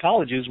schools and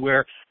colleges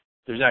where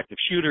there's active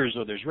shooters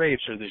or there's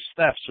rapes or there's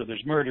thefts or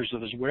there's murders or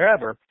there's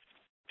wherever,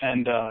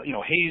 and,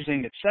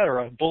 hazing, et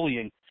cetera,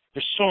 bullying,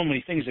 there's so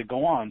many things that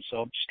go on.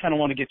 So I just kind of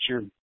want to get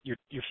your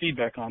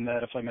feedback on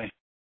that, if I may.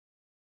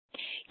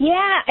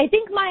 Yeah, I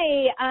think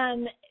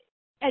my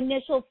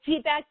initial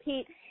feedback,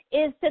 Pete,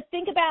 is to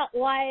think about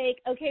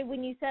okay,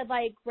 when you said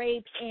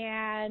rape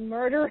and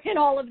murder and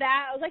all of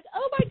that, I was like,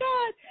 oh my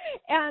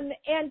God.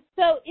 And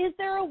so is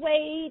there a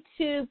way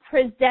to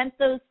present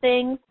those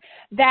things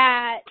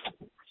that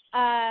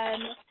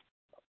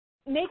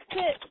makes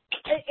it,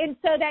 and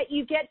so that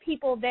you get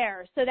people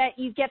there, so that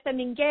you get them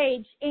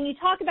engaged and you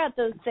talk about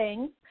those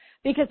things,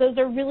 because those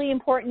are really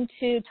important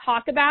to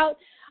talk about,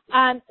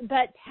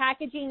 but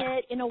packaging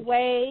it in a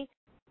way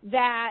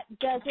that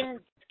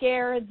doesn't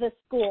scare the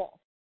school,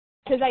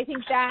 because I think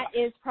that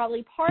is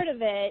probably part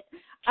of it.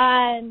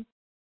 And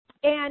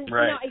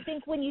right. I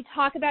think when you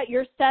talk about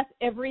your stuff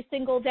every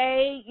single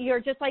day,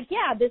 you're just like,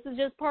 yeah, this is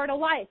just part of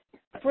life.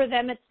 For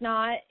them, it's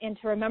not, and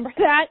to remember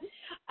that.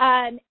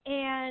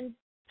 And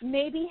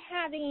maybe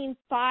having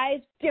 5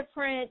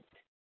 different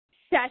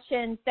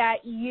sessions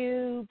that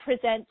you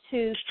present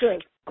to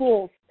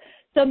schools.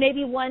 So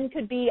maybe one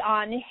could be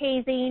on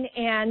hazing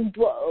and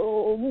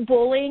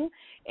bullying,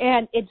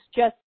 and it's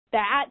just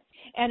that.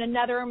 And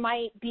another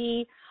might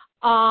be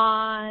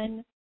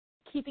on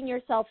keeping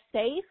yourself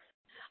safe.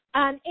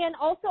 And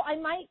also I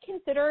might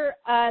consider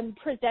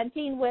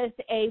presenting with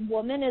a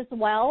woman as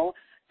well,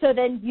 so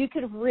then you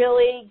could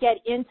really get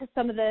into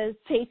some of the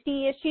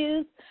safety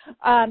issues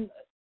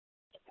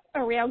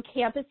around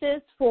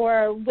campuses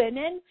for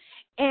women.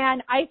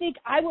 And I think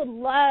I would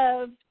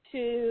love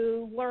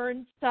to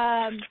learn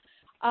some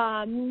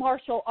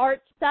martial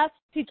arts stuff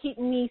to keep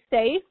me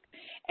safe.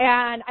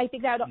 And I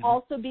think that would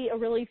also be a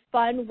really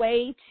fun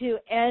way to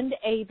end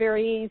a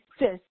very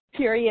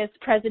serious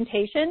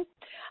presentation.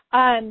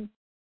 And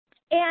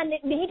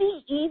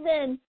maybe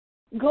even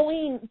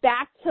going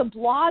back to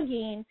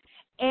blogging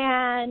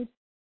and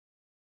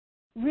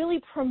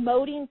really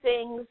promoting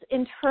things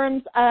in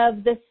terms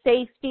of the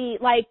safety,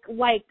 like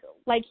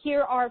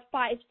here are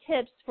 5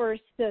 tips for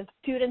the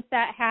students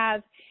that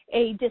have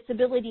a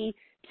disability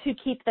to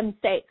keep them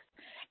safe.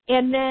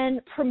 And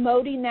then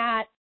promoting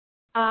that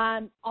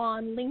on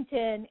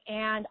LinkedIn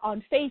and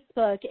on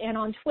Facebook and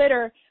on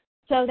Twitter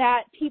so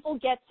that people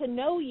get to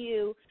know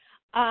you,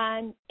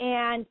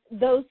 and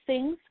those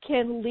things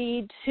can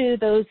lead to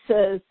those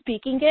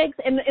speaking gigs.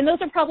 And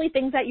those are probably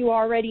things that you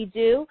already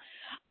do.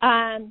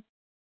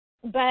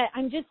 But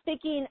I'm just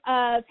thinking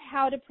of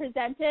how to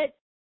present it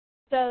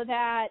so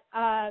that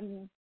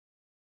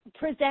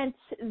present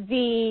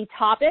the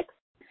topics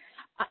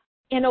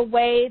in a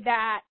way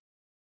that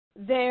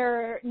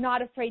they're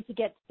not afraid to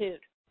get sued,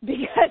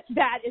 because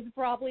that is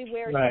probably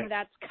where some of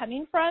that's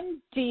coming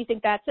from. Do you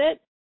think that's it?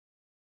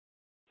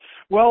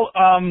 Well,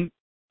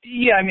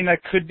 yeah, I mean,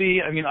 that could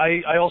be. I mean,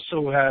 I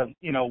also have,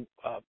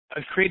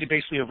 I've created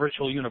basically a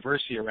virtual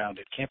university around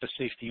it, Campus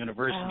Safety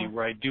University,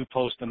 where I do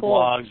post on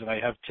blogs and I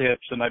have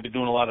tips, and I've been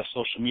doing a lot of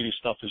social media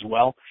stuff as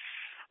well.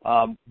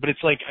 But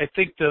it's like, I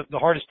think the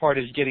hardest part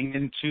is getting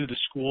into the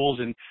schools,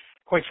 and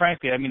quite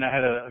frankly, I mean, I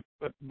had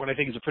what I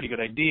think is a pretty good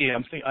idea.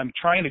 I'm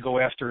trying to go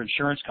after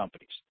insurance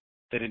companies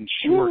that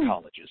insure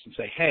colleges and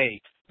say,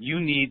 hey, you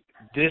need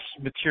this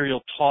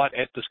material taught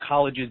at those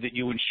colleges that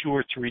you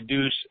insure to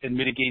reduce and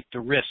mitigate the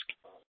risk.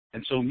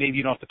 And so maybe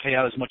you don't have to pay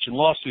out as much in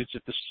lawsuits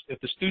if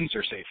the students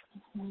are safe.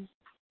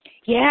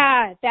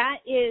 Yeah, that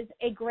is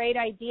a great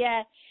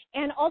idea.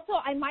 And also,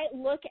 I might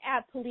look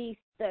at police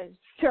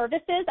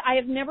services. I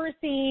have never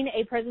seen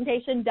a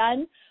presentation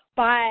done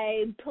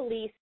by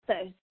police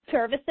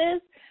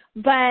services,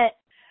 but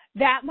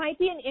that might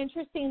be an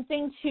interesting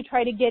thing to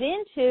try to get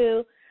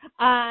into,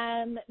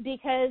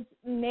 because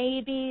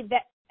maybe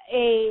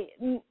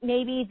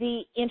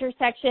the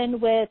intersection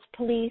with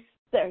police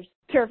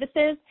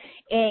services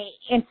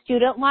and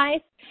student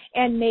life,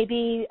 and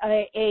maybe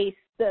a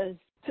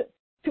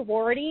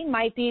sorority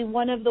might be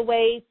one of the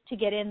ways to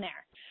get in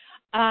there.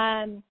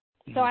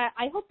 So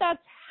I hope that's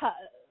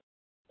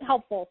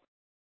helpful.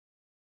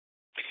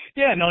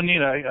 Yeah, no,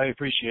 Nina, I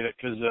appreciate it,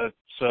 because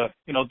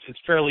it's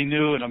fairly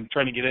new, and I'm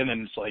trying to get in,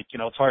 and it's like,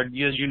 it's hard.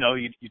 As you know,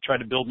 you try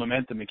to build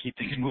momentum and keep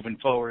things moving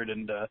forward,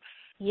 and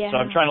so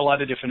I'm trying a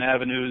lot of different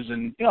avenues,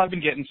 and I've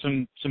been getting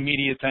some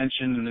media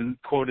attention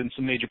and quoted in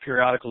some major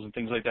periodicals and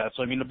things like that.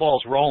 So I mean, the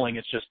ball's rolling.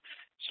 It's just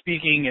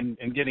speaking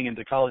and getting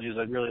into colleges.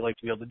 I'd really like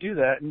to be able to do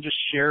that and just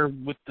share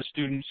with the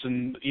students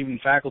and even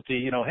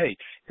faculty. Hey,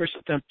 here's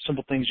some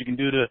simple things you can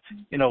do to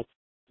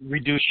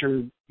reduce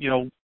your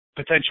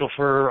potential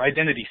for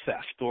identity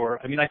theft. Or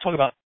I mean, I talk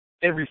about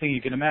everything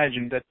you can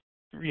imagine that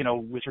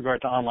with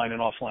regard to online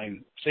and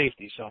offline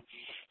safety. So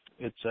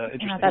it's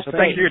interesting. Yeah, so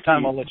thanks for your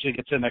time. I'll let you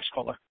get to the next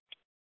caller.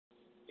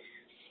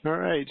 All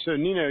right. So,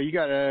 Nina, you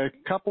got a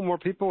couple more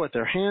people with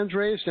their hands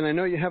raised, and I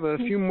know you have a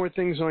few more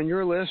things on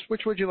your list.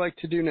 Which would you like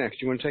to do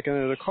next? You want to take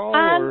another call?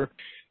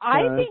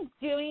 I think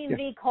doing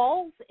the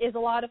calls is a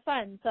lot of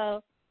fun.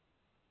 So,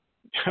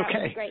 that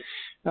would be great.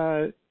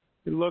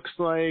 It looks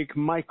like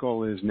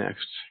Michael is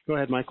next. Go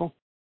ahead, Michael.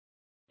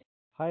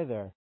 Hi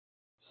there.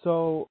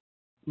 So,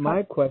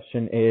 my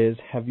question is,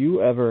 have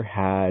you ever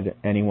had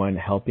anyone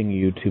helping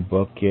you to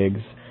book gigs,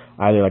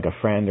 either like a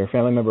friend or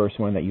family member or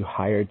someone that you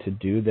hired to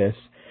do this?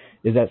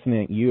 Is that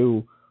something that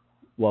you,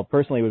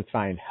 personally would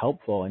find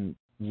helpful, and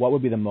what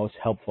would be the most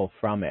helpful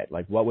from it?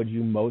 Like, what would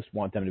you most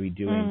want them to be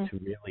doing to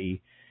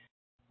really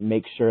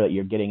make sure that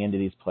you're getting into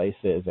these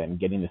places and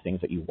getting the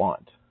things that you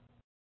want?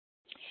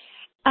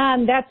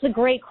 That's a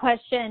great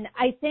question.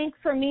 I think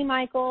for me,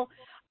 Michael,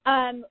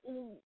 it's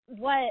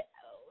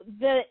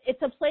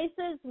the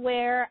places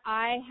where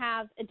I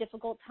have a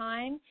difficult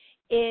time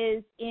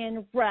is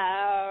in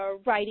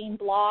writing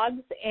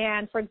blogs.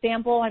 And for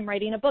example, I'm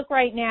writing a book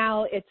right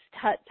now. It's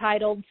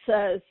titled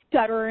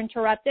Stutter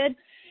Interrupted.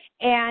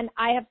 And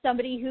I have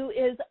somebody who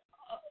is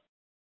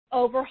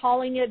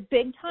overhauling it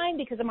big time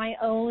because of my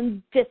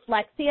own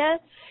dyslexia.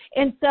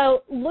 And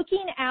so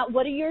looking at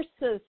what are your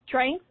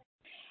strengths,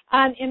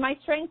 and my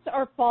strengths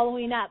are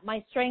following up.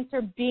 My strengths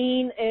are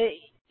being,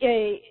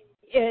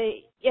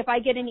 if I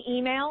get an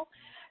email,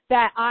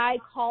 that I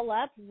call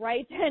up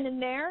right then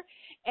and there,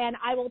 and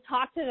I will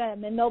talk to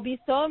them, and they'll be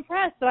so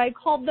impressed that I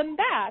called them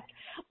back.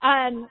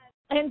 And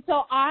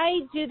so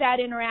I do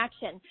that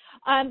interaction.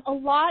 A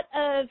lot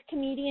of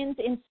comedians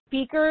and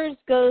speakers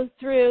go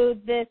through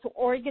this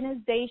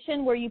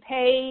organization where you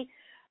pay,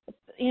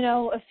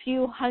 a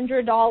few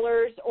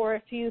 $100s or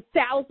a few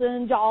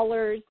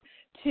 $1,000s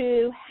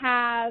to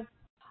have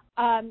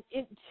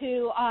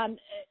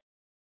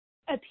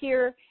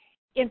appear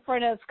in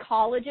front of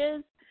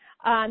colleges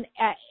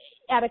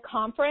at a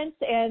conference,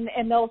 and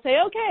they'll say,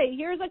 okay,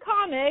 here's a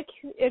comic.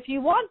 If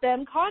you want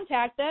them,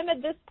 contact them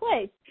at this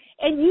place.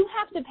 And you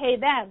have to pay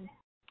them.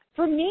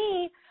 For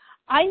me,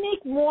 I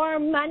make more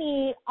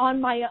money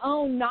on my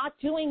own not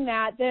doing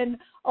that than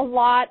a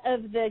lot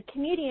of the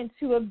comedians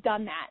who have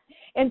done that.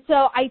 And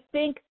so I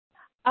think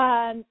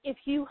if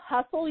you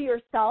hustle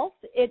yourself,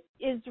 it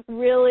is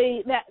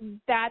really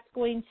that's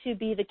going to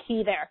be the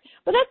key there.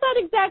 But that's not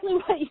exactly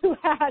what you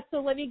asked,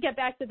 so let me get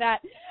back to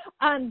that.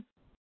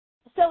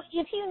 So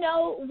if you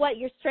know what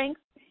your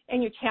strengths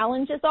and your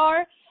challenges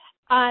are,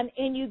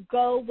 and you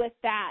go with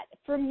that.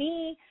 For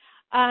me,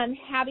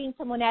 having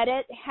someone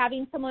edit,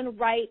 having someone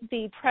write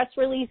the press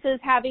releases,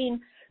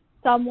 having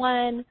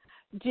someone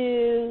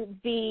do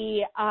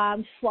the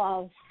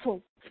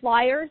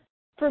flyers,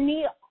 for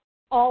me,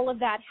 all of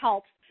that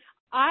helps.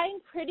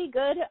 I'm pretty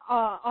good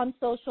on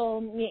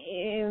social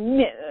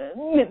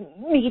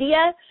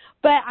media,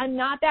 but I'm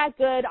not that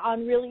good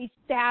on really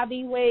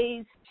savvy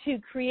ways to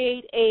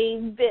create a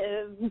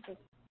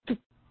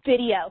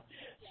video.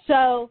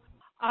 So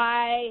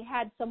I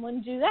had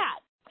someone do that.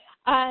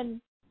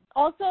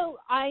 Also,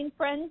 I'm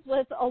friends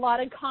with a lot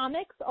of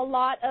comics. A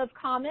lot of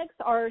comics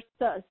are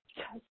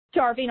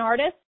starving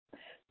artists.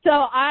 So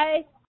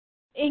I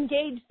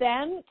engage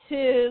them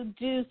to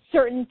do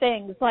certain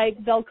things, like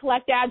they'll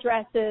collect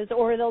addresses,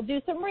 or they'll do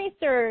some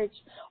research,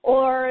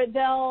 or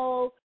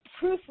they'll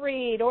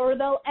proofread, or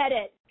they'll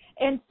edit.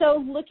 And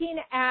so looking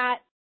at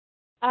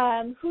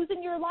who's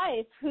in your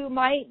life who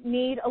might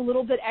need a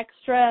little bit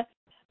extra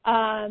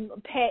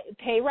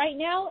pay right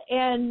now,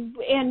 and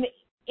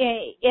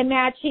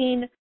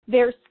matching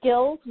their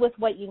skills with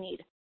what you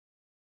need.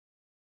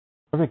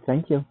 Perfect.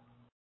 Thank you.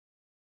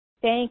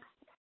 Thanks.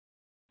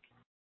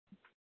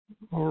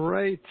 All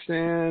right,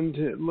 and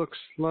it looks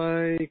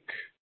like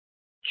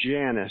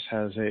Janice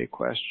has a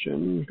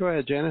question. Go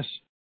ahead, Janice.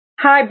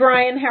 Hi,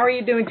 Brian. How are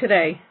you doing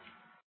today?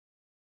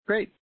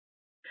 Great.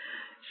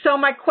 So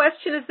my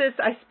question is this.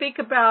 I speak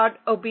about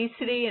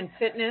obesity and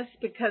fitness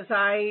because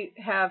I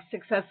have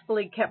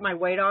successfully kept my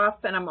weight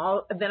off, and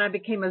then I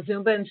became a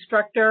Zumba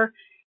instructor.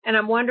 And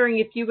I'm wondering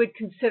if you would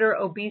consider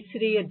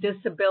obesity a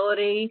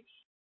disability,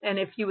 and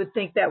if you would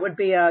think that would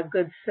be a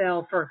good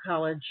sell for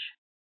college.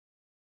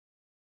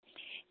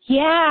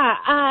 Yeah,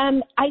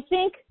 I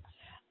think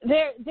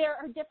there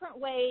are different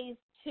ways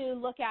to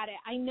look at it.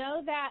 I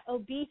know that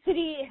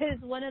obesity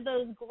is one of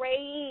those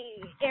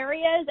gray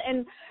areas,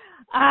 and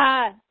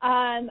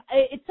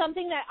it's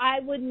something that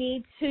I would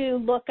need to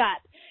look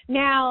up.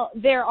 Now,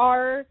 there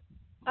are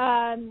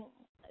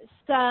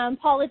some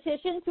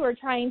politicians who are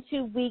trying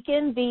to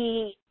weaken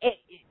the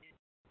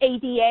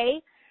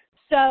ADA.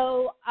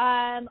 So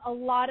a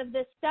lot of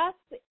this stuff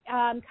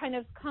kind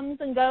of comes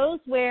and goes,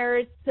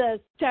 where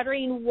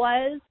stuttering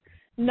was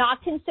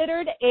not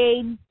considered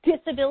a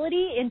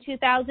disability in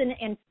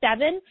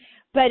 2007,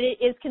 but it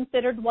is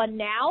considered one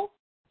now.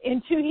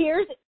 In 2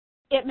 years,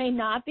 it may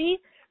not be.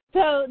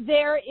 So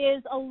there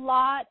is a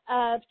lot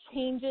of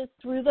changes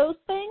through those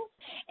things,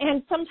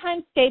 and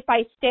sometimes state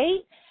by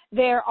state,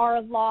 there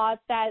are laws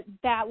that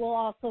will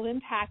also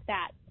impact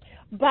that.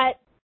 But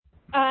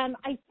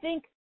I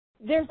think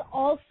there's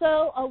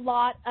also a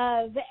lot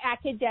of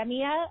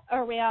academia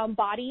around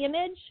body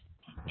image,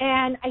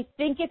 and I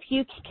think if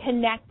you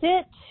connect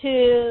it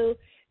to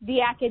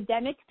the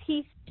academic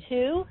piece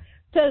too,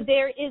 so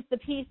there is the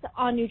piece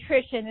on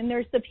nutrition and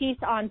there's the piece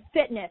on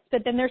fitness,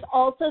 but then there's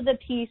also the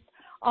piece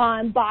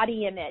on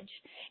body image.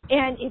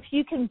 And if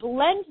you can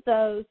blend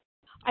those,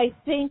 I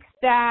think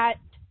that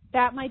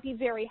might be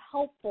very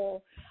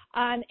helpful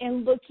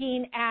in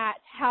looking at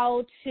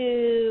how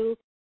to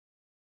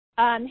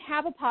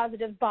have a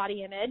positive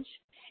body image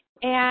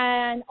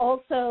and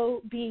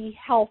also be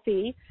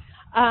healthy,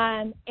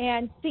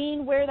 and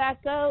seeing where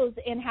that goes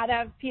and how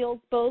that feels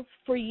both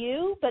for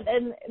you,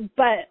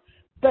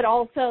 but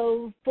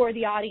also for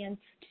the audience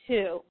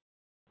too.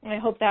 And I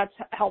hope that's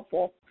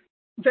helpful.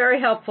 Very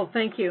helpful.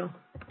 Thank you.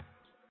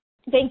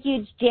 Thank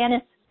you,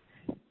 Janice.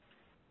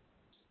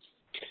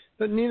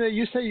 But Nina,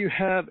 you say you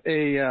have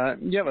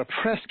a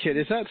press kit.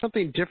 Is that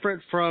something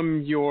different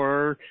from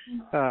your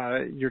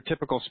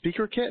typical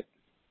speaker kit?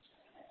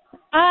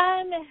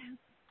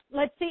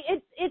 Let's see.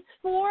 It's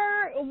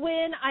for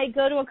when I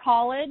go to a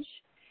college,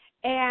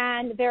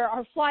 and there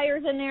are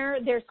flyers in there.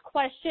 There's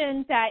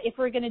questions that if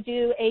we're going to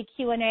do a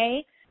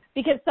Q&A,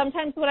 because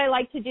sometimes what I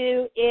like to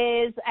do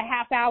is a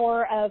half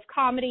hour of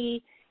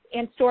comedy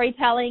and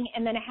storytelling,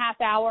 and then a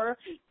half hour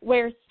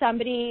where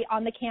somebody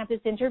on the campus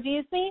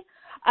interviews me,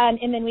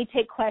 and then we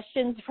take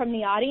questions from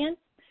the audience.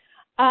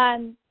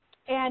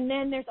 And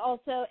then there's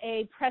also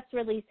a press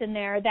release in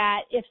there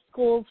that if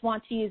schools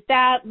want to use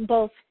that,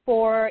 both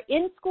for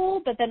in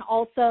school, but then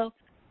also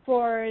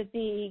for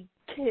the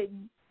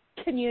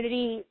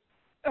community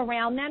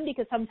around them,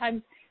 because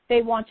sometimes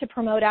they want to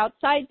promote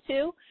outside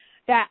too,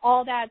 that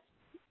all that's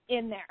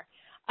in there.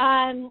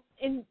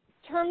 In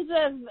terms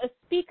of a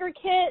speaker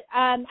kit,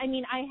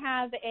 I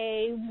have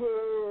a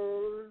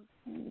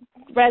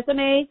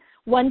resume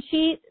one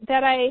sheet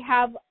that I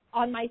have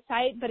on my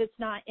site, but it's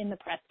not in the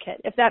press kit,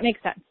 if that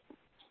makes sense.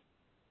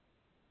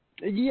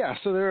 Yeah,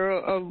 so they're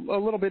a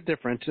little bit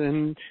different.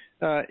 And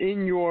do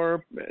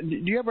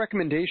you have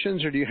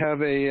recommendations, or do you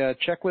have a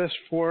checklist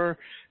for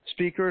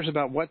speakers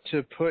about what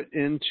to put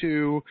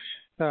into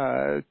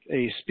a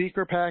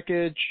speaker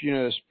package?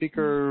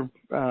 Speaker.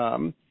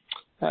 I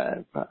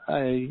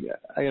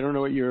don't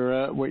know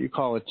what you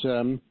call it.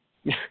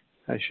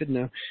 I should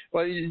know.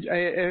 Well, you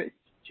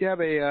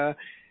have a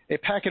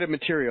packet of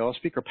material, a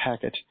speaker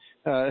packet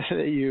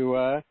that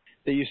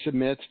you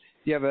submit.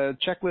 You have a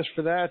checklist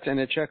for that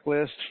and a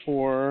checklist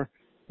for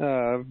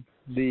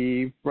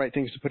the right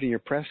things to put in your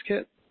press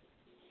kit?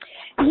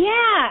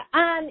 Yeah.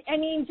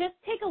 Just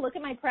take a look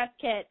at my press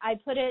kit. I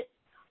put it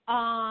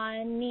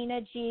on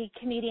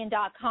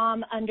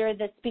ninagcomedian.com under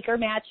the Speaker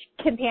Match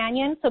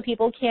Companion, so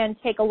people can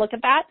take a look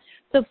at that.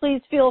 So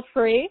please feel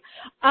free.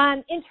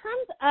 In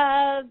terms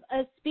of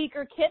a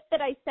speaker kit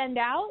that I send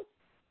out,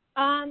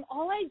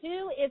 all I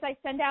do is I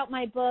send out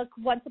my book,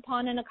 Once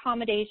Upon an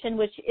Accommodation,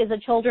 which is a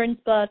children's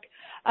book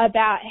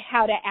about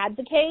how to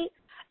advocate.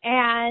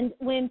 And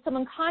when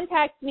someone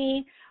contacts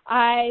me,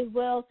 I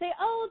will say,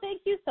 oh,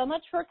 thank you so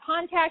much for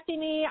contacting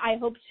me. I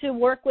hope to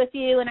work with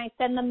you. And I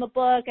send them the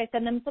book. I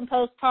send them some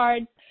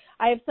postcards.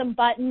 I have some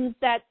buttons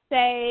that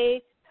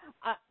say,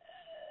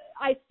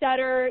 I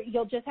stutter.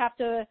 You'll just have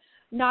to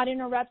not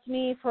interrupt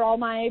me for all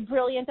my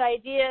brilliant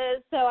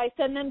ideas. So I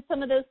send them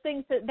some of those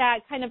things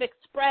that kind of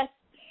express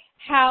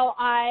how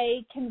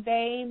I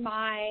convey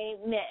my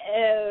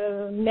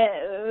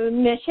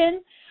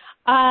mission.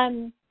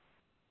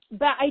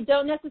 But I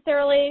don't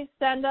necessarily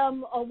send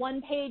them a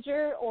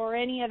one-pager or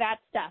any of that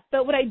stuff.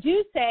 But what I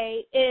do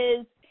say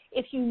is,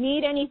 if you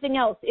need anything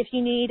else, if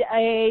you need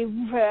a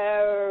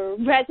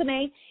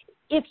resume,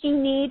 if you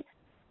need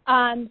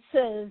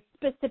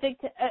specific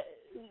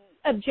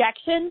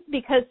objections,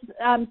 because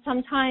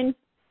sometimes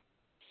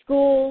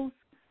schools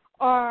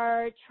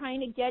are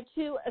trying to get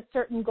to a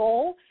certain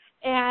goal,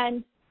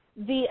 and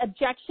the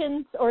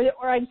objections,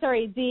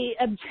 the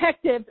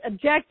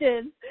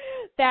objectives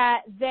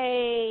that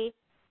they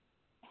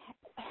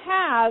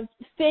have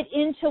fit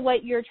into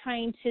what you're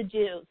trying to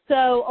do.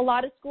 So a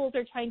lot of schools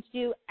are trying to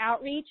do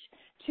outreach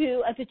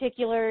to a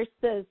particular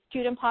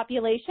student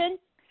population.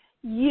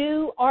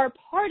 You are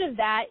part of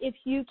that if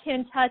you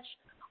can touch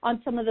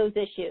on some of those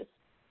issues.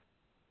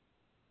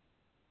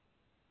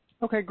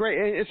 Okay, great.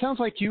 It sounds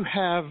like you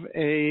have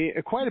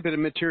quite a bit of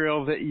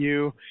material that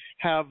you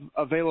have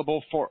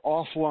available for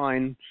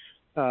offline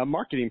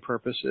marketing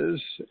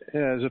purposes,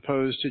 as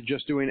opposed to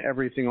just doing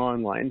everything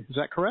online. Is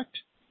that correct?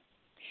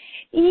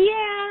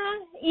 Yeah.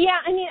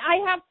 I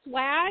have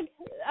swag,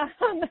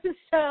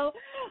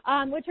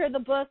 which are the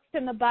books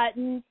and the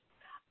buttons,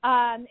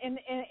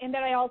 and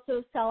that I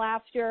also sell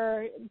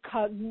after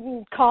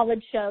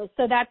college shows.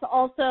 So that's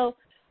also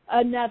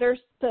another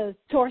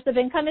source of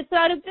income. It's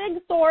not a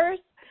big source,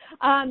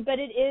 but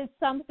it is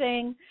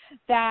something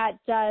that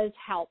does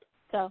help.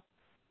 So.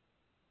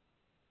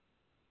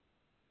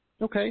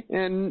 Okay,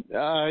 and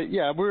I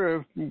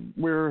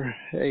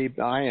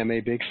am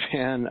a big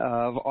fan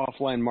of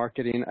offline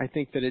marketing. I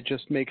think that it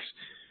just makes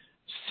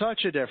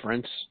such a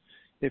difference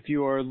if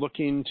you are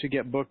looking to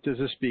get booked as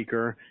a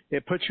speaker.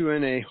 It puts you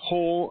in a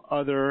whole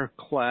other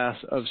class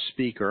of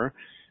speaker,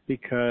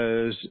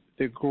 because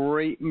the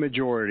great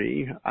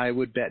majority, I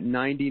would bet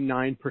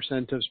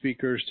 99% of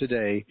speakers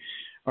today,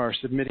 are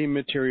submitting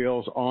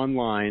materials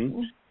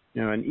online.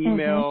 An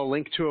email,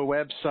 link to a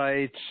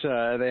website.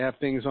 They have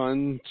things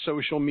on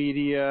social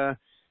media.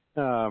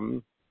 They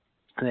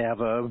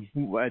have a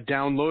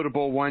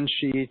downloadable one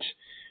sheet.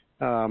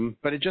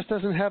 But it just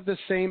doesn't have the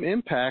same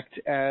impact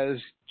as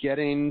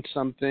getting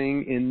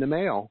something in the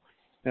mail,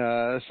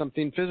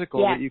 something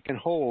physical that you can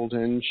hold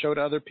and show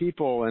to other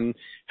people and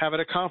have at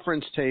a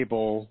conference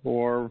table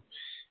or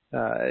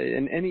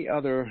in any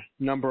other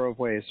number of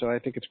ways. So I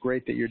think it's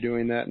great that you're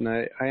doing that, and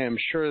I am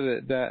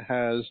sure that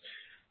has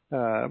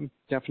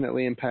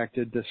definitely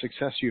impacted the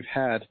success you've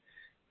had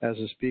as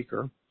a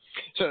speaker.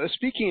 So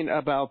speaking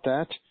about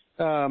that,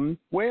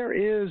 where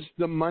is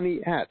the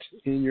money at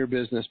in your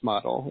business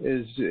model?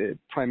 Is it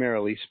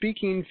primarily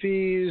speaking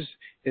fees?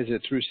 Is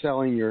it through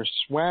selling your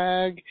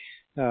swag?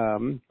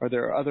 Are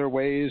there other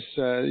ways,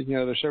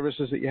 other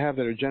services that you have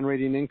that are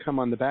generating income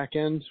on the back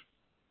end?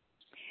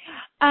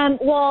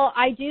 Well,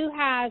 I do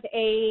have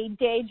a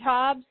day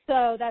job,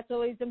 so that's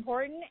always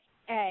important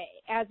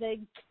as a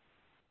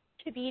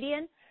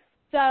comedian.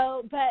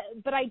 So,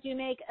 but I do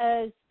make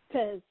a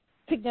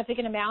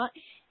significant amount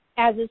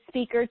as a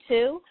speaker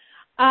too.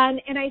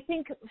 And I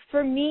think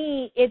for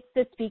me, it's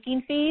the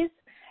speaking fees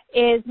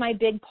is my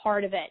big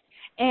part of it.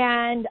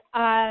 And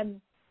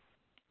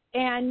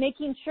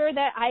making sure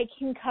that I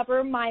can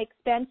cover my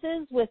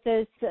expenses with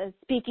the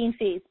speaking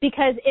fees,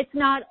 because it's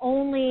not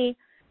only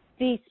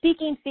the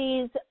speaking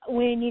fees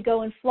when you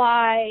go and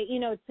fly,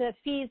 the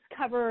fees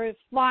cover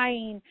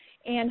flying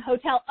and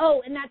hotel.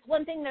 Oh, and that's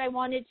one thing that I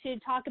wanted to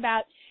talk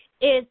about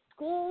is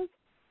schools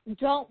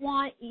don't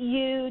want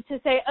you to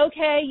say,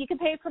 okay, you can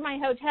pay for my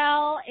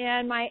hotel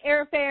and my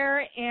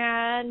airfare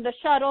and the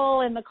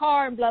shuttle and the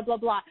car and blah, blah,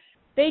 blah.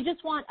 They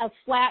just want a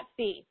flat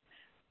fee.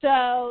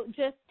 So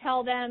just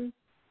tell them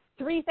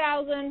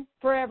 $3,000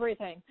 for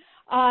everything.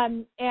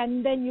 And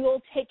then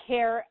you'll take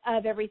care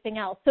of everything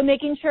else. So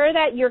making sure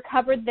that you're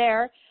covered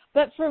there.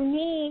 But for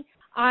me,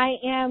 I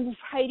am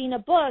writing a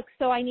book,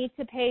 so I need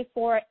to pay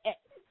for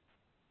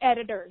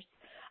editors.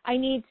 I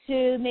need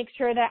to make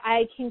sure that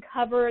I can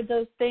cover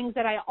those things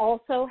that I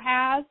also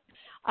have.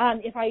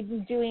 If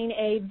I'm doing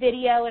a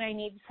video and I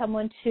need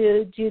someone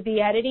to do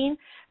the editing,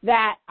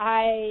 that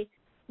I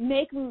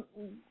make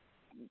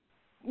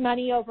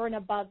money over and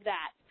above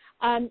that.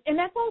 And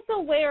that's also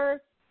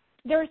where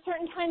there are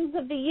certain times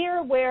of the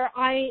year where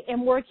I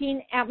am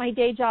working at my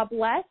day job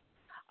less.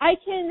 I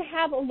can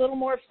have a little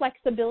more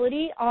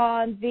flexibility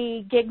on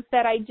the gigs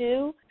that I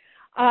do,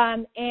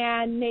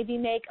 and maybe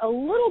make a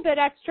little bit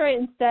extra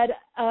instead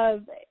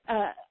of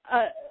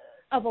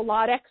a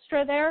lot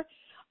extra there.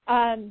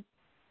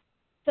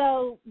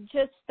 So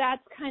just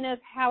that's kind of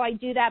how I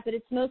do that, but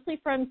it's mostly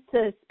from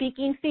the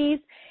speaking fees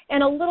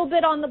and a little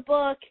bit on the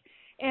book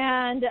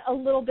and a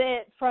little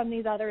bit from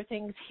these other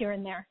things here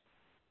and there.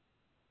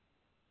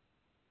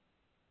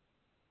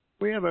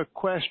 We have a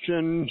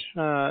question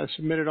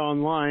submitted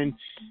online.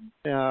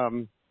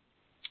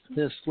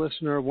 This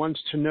listener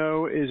wants to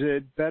know, is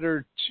it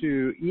better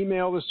to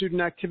email the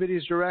student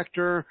activities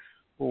director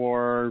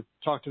or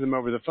talk to them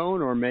over the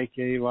phone or make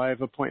a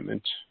live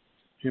appointment,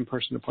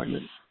 in-person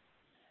appointment?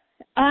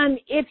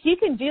 If you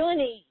can do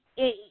an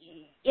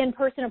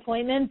in-person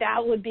appointment, that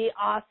would be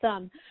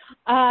awesome.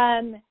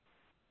 I'm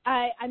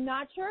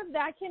not sure if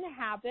that can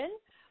happen,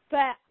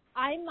 but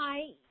I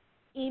might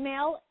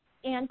email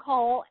and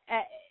call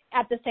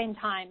at the same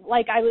time.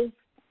 Like I was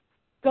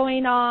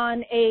going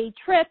on a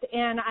trip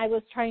and I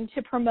was trying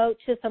to promote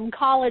to some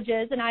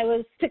colleges, and I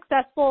was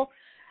successful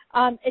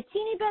a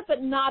teeny bit,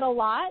 but not a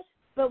lot.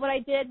 But what I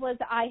did was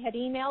I had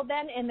emailed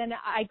them and then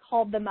I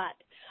called them up.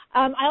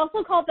 I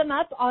also called them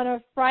up on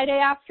a Friday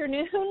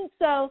afternoon,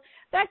 so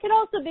that could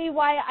also be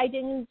why I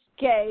didn't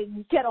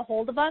get a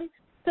hold of them.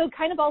 So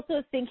kind of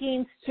also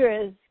thinking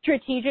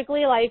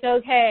strategically, like,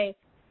 okay,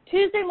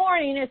 Tuesday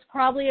morning is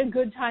probably a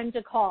good time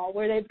to call,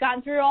 where they've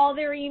gotten through all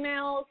their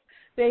emails,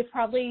 they've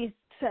probably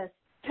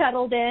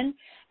settled in,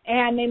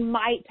 and they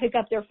might pick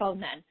up their phone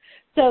then.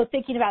 So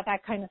thinking about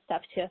that kind of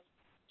stuff too.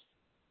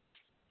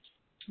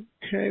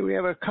 Okay, we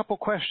have a couple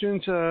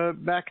questions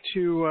back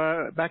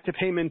to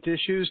payment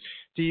issues.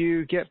 Do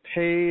you get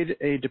paid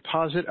a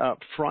deposit up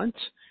front,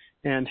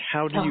 and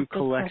how do you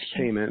collect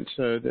payment?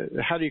 So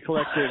how do you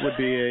collect it? Would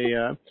be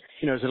a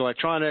is it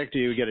electronic? Do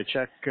you get a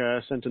check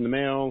sent in the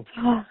mail?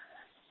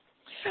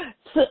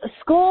 So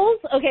schools,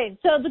 okay.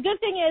 So the good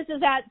thing is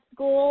that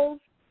schools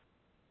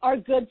are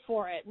good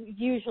for it.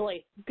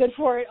 Usually good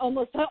for it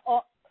almost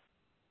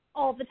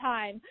all the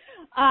time,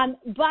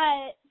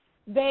 but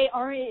they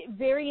are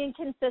very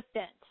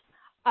inconsistent.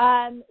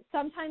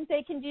 Sometimes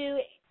they can do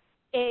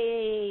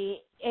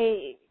a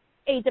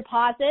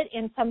deposit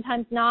and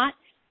sometimes not.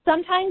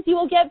 Sometimes you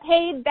will get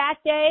paid that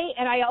day,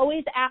 and I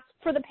always ask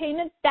for the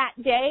payment that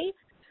day.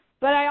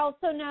 But I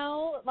also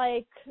know,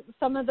 like,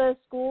 some of the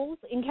schools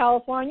in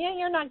California,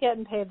 you're not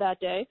getting paid that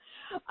day.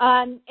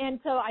 And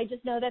so I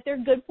just know that they're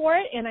good for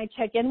it, and I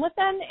check in with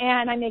them,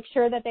 and I make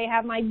sure that they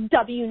have my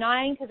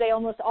W-9, because they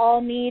almost all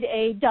need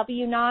a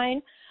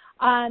W-9.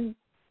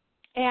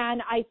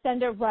 And I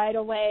send it right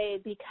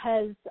away,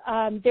 because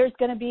there's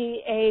going to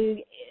be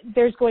a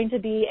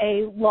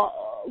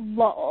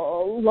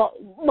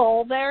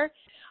lull there.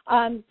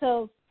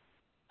 So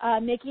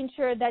making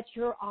sure that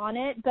you're on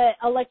it, but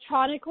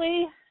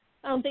electronically,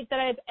 I don't think that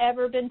I've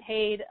ever been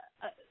paid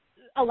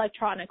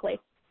electronically.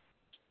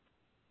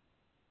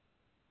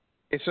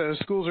 Okay, so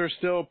schools are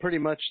still pretty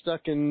much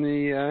stuck in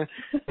the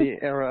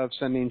era of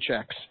sending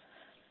checks.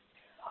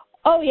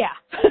 Oh yeah.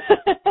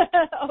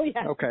 Oh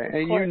yeah. Okay,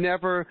 and you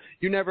never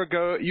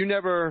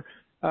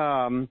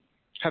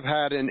have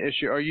had an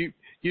issue, or you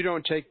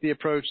don't take the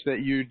approach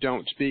that you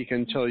don't speak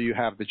until you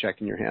have the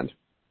check in your hand?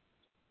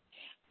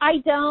 I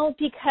don't,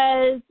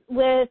 because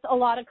with a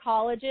lot of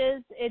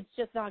colleges, it's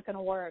just not going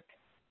to work.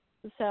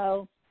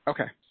 So.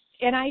 Okay.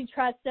 And I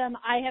trust them.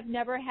 I have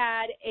never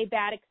had a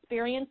bad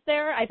experience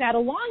there. I've had a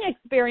long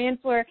experience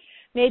where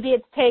maybe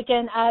it's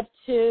taken up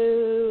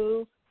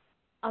to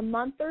a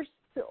month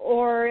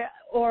or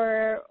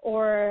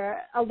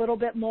a little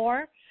bit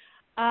more.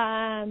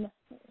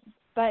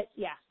 But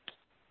yeah.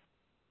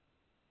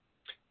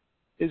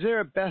 Is there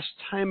a best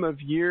time of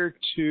year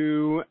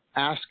to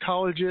ask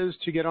colleges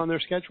to get on their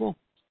schedule?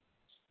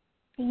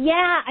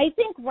 Yeah, I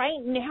think right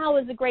now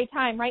is a great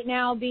time. Right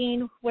now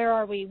being, where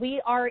are we?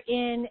 We are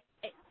in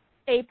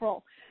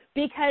April,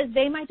 because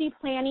they might be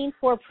planning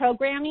for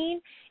programming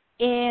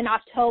in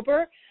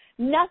October.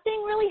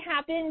 Nothing really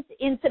happens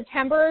in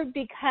September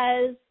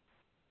because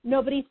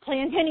nobody's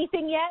planned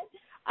anything yet.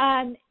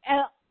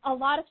 A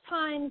lot of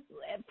times,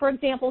 for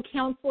example,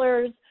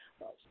 counselors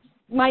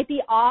might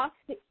be off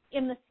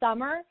in the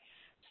summer,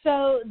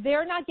 so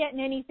they're not getting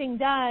anything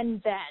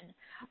done then.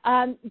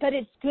 But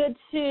it's good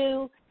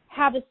to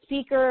have a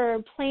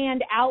speaker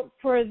planned out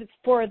for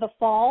the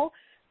fall,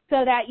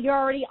 so that you're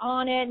already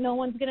on it. No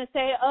one's going to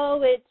say, oh,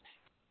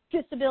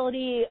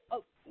 Disability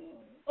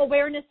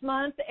Awareness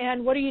Month,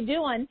 and what are you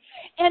doing?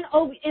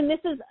 And this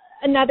is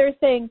another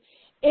thing,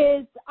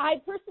 is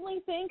I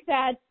personally think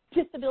that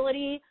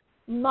Disability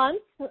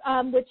Month,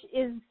 which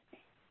is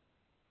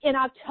in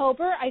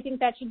October, I think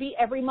that should be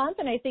every month,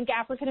 and I think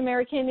African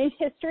American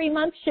History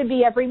Month should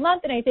be every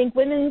month, and I think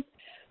Women's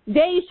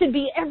Day should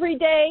be every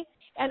day,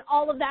 and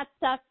all of that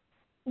stuff.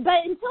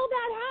 But until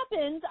that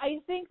happens, I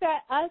think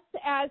that us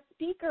as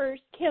speakers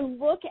can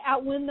look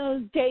at when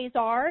those days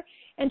are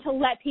and to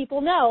let people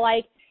know,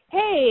 like,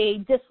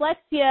 hey,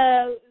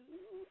 Dyslexia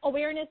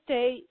Awareness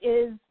Day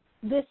is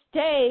this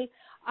day.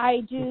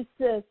 I do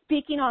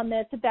speaking on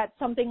this if that's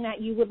something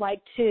that you would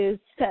like to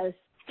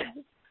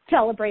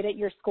celebrate at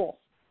your school.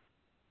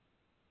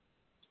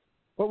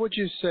 What would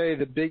you say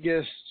the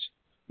biggest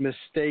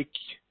mistake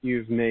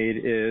you've made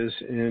is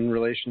in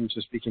relation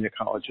to speaking to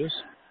colleges?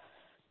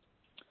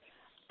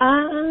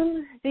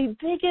 The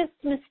biggest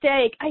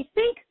mistake, I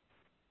think,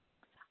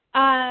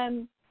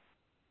 I'm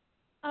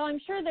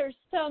sure there's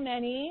so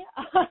many.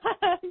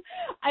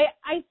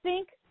 I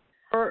think.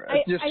 Or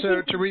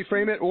to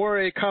reframe it,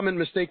 or a common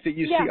mistake that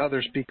you see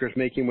other speakers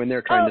making when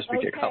they're trying to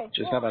speak at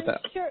colleges. How about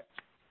that?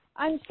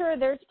 I'm sure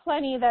there's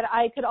plenty that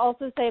I could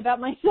also say about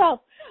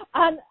myself.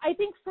 I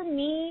think for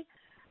me,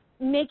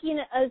 making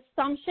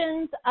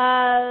assumptions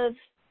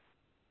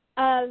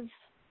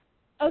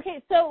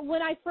okay, so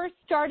when I first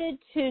started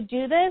to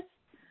do this,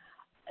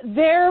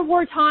 there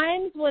were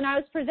times when I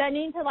was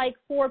presenting to like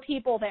 4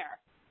 people there.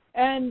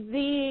 And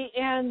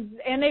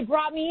they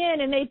brought me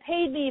in and they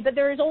paid me, but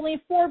there's only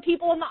 4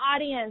 people in the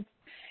audience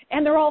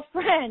and they're all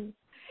friends.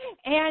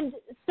 And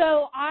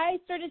so I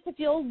started to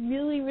feel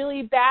really,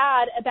 really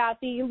bad about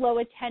the low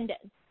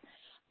attendance.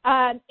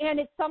 And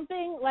it's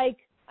something like,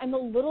 I'm a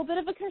little bit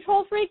of a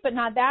control freak, but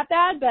not that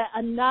bad, but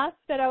enough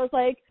that I was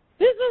like,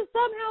 this is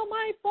somehow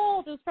my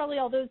fault. It was probably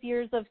all those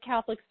years of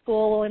Catholic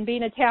school and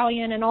being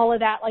Italian and all of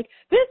that. Like,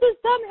 this is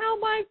somehow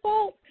my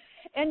fault.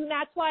 And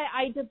that's why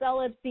I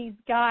developed these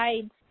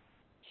guides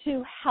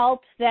to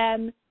help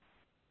them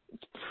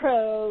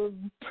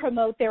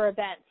promote their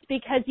events,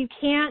 because you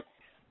can't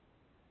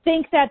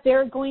think that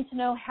they're going to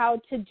know how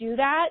to do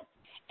that.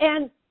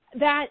 And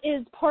that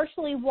is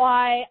partially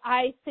why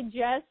I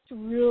suggest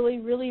really,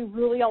 really,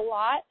 really a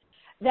lot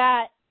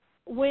that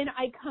when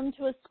I come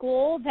to a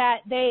school that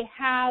they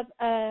have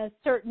a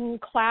certain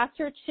class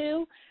or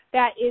two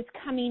that is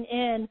coming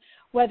in,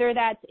 whether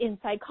that's in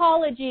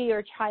psychology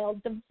or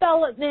child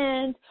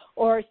development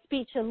or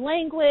speech and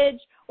language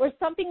or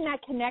something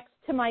that connects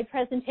to my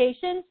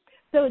presentation.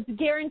 So it's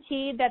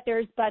guaranteed that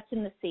there's butts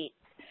in the seats.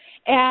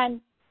 And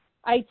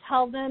I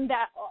tell them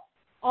that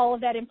all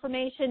of that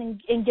information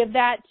and give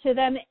that to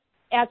them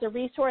as a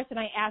resource, and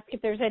I ask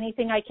if there's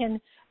anything I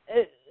can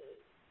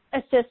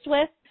assist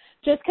with,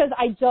 just because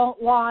I don't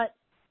want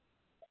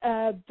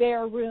a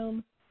bare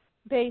room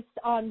based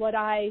on what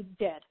I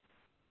did.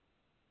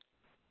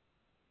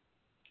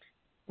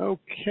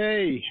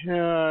 Okay,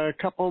 a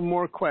couple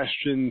more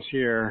questions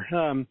here.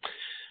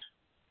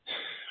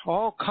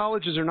 All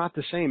colleges are not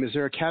the same. Is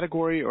there a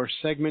category or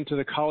segment of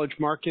the college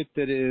market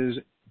that is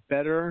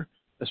better,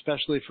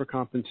 especially for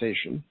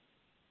compensation?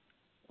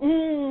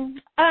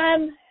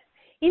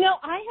 You know,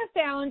 I have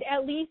found,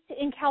 at least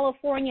in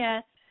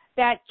California,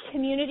 that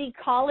community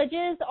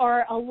colleges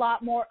are a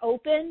lot more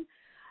open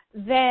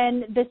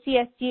than the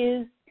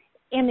CSUs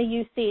and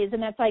the UCs,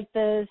 and that's like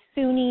the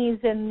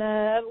SUNYs and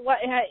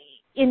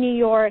in New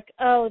York,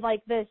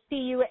 like the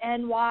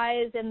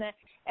CUNYs and the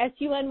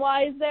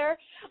SUNYs there.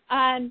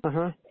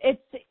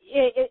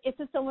 It's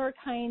a similar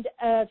kind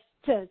of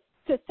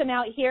system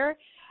out here.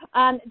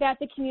 That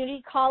the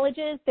community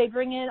colleges, they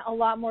bring in a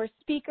lot more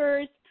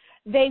speakers.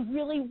 They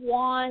really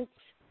want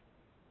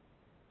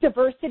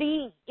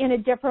diversity in a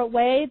different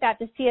way that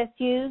the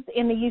CSUs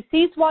and the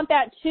UCs want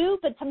that too,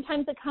 but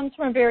sometimes it comes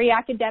from a very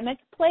academic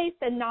place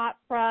and not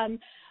from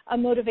a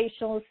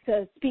motivational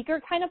speaker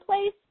kind of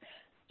place.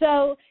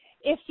 So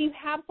if you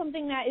have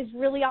something that is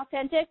really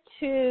authentic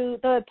to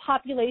the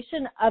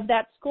population of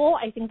that school,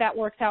 I think that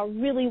works out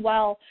really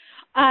well.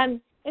 In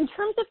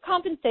terms of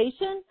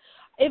compensation,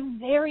 it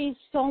varies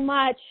so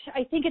much.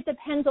 I think it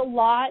depends a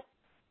lot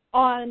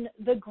on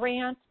the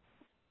grant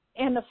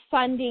and the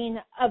funding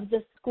of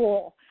the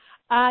school.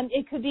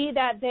 It could be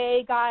that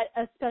they got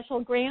a special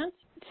grant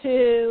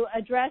to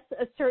address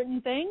a certain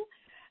thing,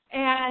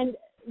 and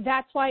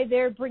that's why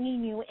they're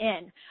bringing you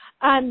in.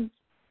 And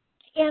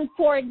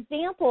for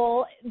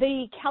example,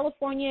 the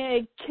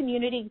California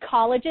community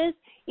colleges,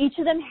 each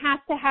of them has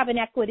to have an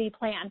equity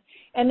plan,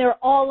 and they're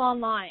all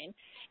online.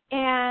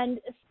 And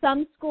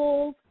some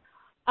schools,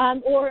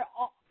 or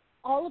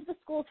all of the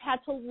schools, had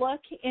to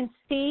look and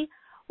see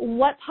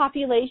what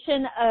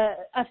population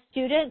of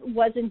student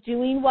wasn't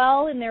doing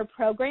well in their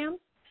programs,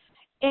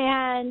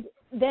 and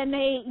then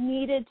they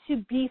needed to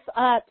beef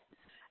up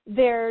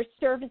their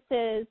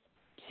services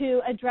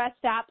to address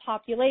that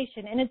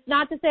population. And it's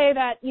not to say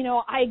that, you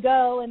know, I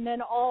go and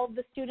then all of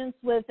the students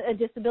with a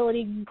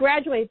disability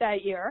graduate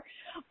that year,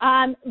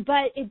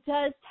 but it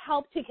does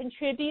help to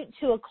contribute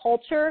to a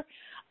culture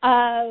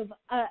of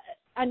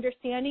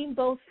understanding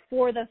both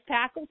for the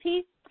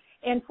faculty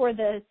and for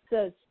the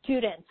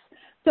students.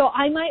 So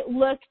I might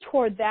look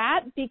toward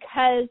that,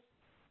 because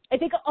I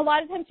think a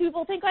lot of times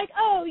people think like,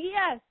 oh,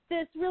 yes,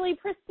 this really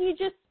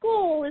prestigious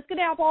school is going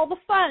to have all the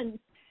funds.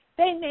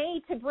 They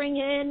may to bring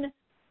in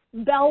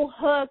bell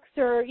hooks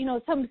or,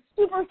 some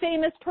super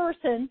famous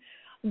person,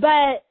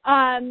 but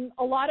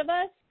a lot of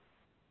us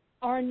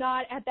are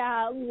not at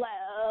that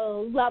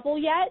level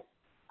yet,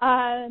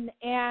 and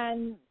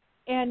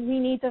we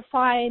need to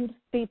find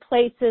the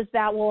places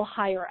that will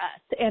hire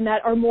us and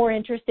that are more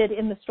interested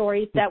in the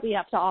stories that we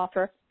have to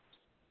offer.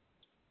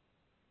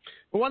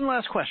 One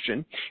last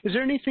question. Is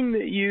there anything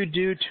that you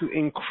do to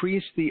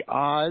increase the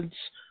odds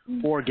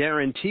or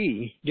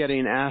guarantee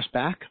getting asked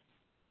back?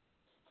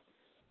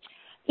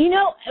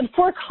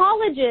 For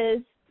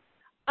colleges,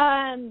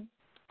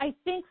 I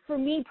think for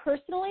me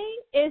personally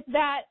is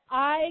that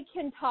I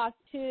can talk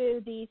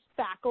to the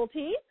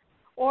faculty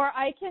or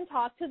I can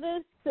talk to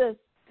the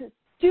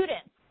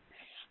students.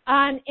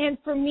 And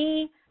for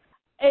me,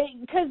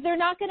 because they're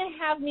not going to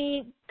have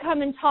me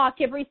come and talk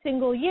every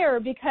single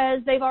year because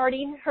they've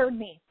already heard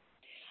me.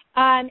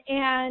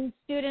 And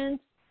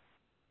students,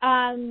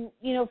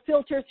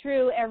 filter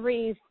through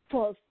every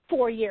 4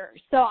 years.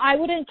 So I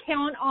wouldn't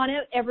count on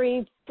it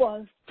every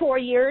 4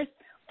 years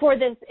for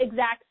this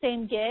exact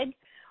same gig.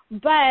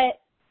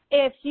 But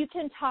if you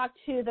can talk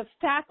to the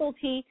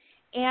faculty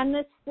and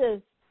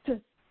the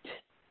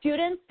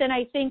students, then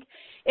I think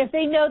if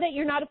they know that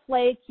you're not a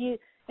flake,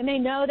 and they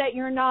know that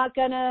you're not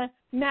going to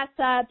mess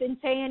up and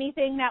say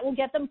anything that will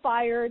get them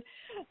fired,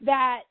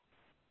 that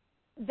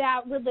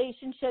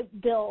relationship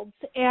builds.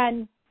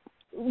 And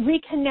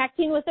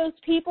reconnecting with those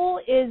people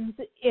is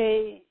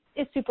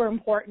super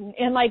important.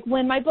 And like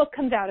when my book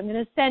comes out, I'm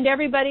going to send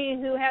everybody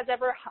who has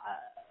ever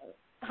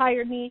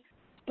hired me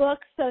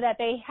books so that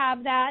they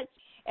have that,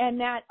 and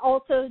that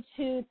also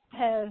to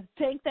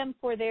thank them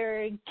for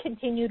their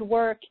continued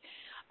work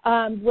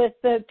with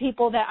the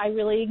people that I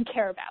really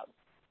care about.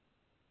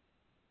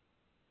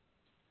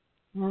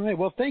 All right.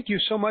 Well, thank you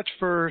so much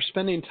for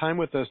spending time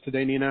with us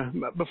today, Nina.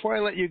 Before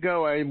I let you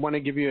go, I want to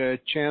give you a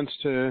chance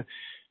to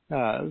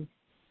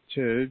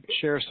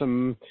share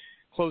some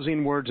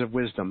closing words of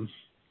wisdom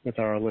with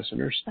our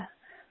listeners.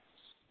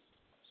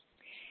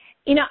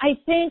 I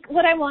think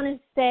what I want to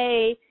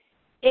say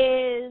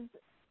is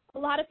a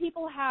lot of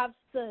people have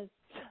the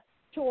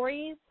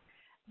stories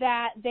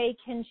that they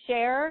can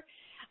share,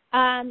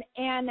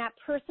 and that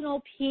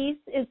personal piece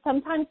is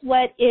sometimes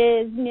what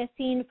is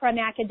missing from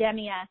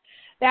academia.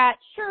 That,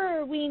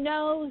 sure, we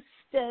know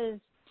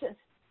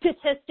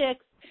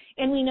statistics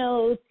and we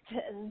know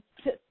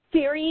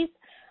theories,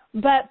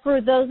 but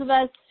for those of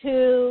us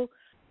who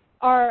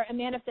are a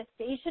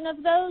manifestation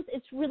of those,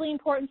 it's really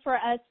important for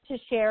us to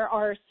share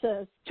our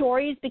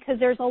stories, because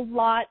there's a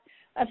lot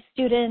of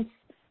students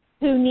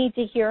who need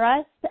to hear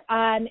us,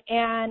 and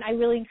I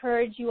really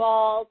encourage you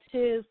all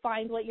to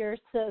find what your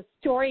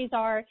stories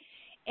are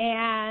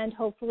and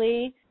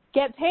hopefully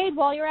get paid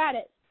while you're at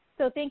it.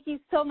 So thank you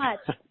so much.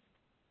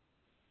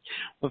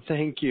 Well,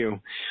 thank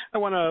you. I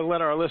want to let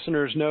our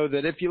listeners know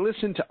that if you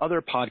listen to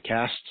other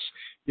podcasts,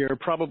 you're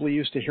probably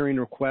used to hearing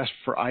requests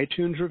for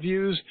iTunes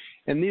reviews,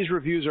 and these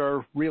reviews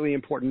are really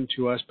important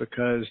to us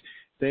because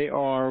they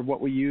are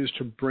what we use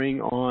to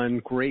bring on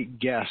great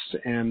guests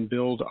and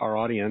build our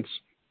audience.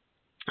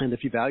 And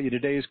if you value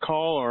today's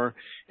call or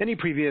any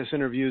previous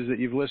interviews that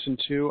you've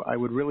listened to, I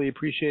would really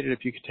appreciate it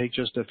if you could take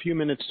just a few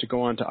minutes to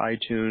go onto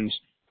iTunes,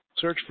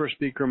 search for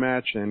Speaker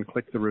Match, and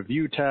click the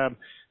review tab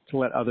to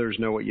let others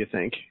know what you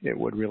think. It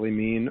would really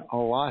mean a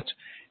lot,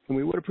 and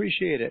we would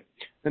appreciate it.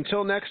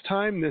 Until next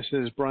time, this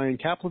is Brian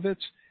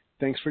Kaplowitz.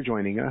 Thanks for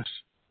joining us.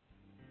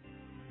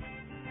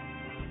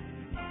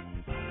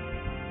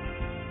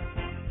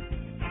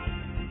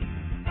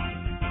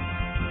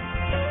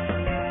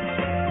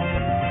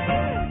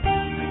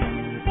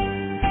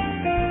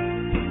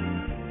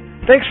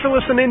 Thanks for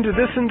listening to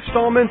this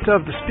installment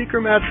of the Speaker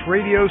Match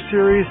radio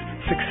series,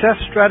 Success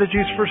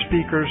Strategies for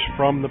Speakers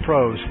from the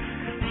Pros.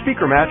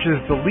 Speaker Match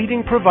is the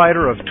leading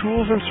provider of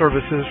tools and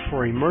services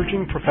for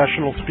emerging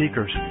professional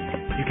speakers.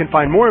 You can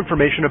find more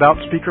information about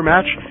Speaker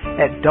Match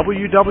at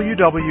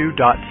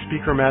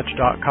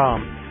www.speakermatch.com.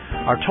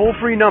 Our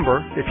toll-free number,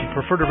 if you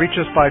prefer to reach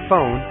us by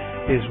phone,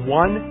 is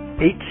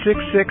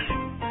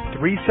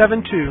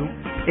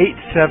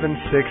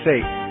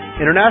 1-866-372-8768.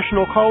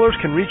 International callers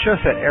can reach us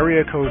at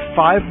area code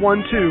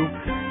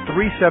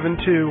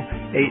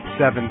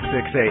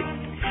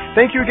 512-372-8768.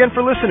 Thank you again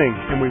for listening,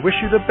 and we wish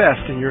you the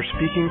best in your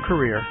speaking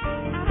career.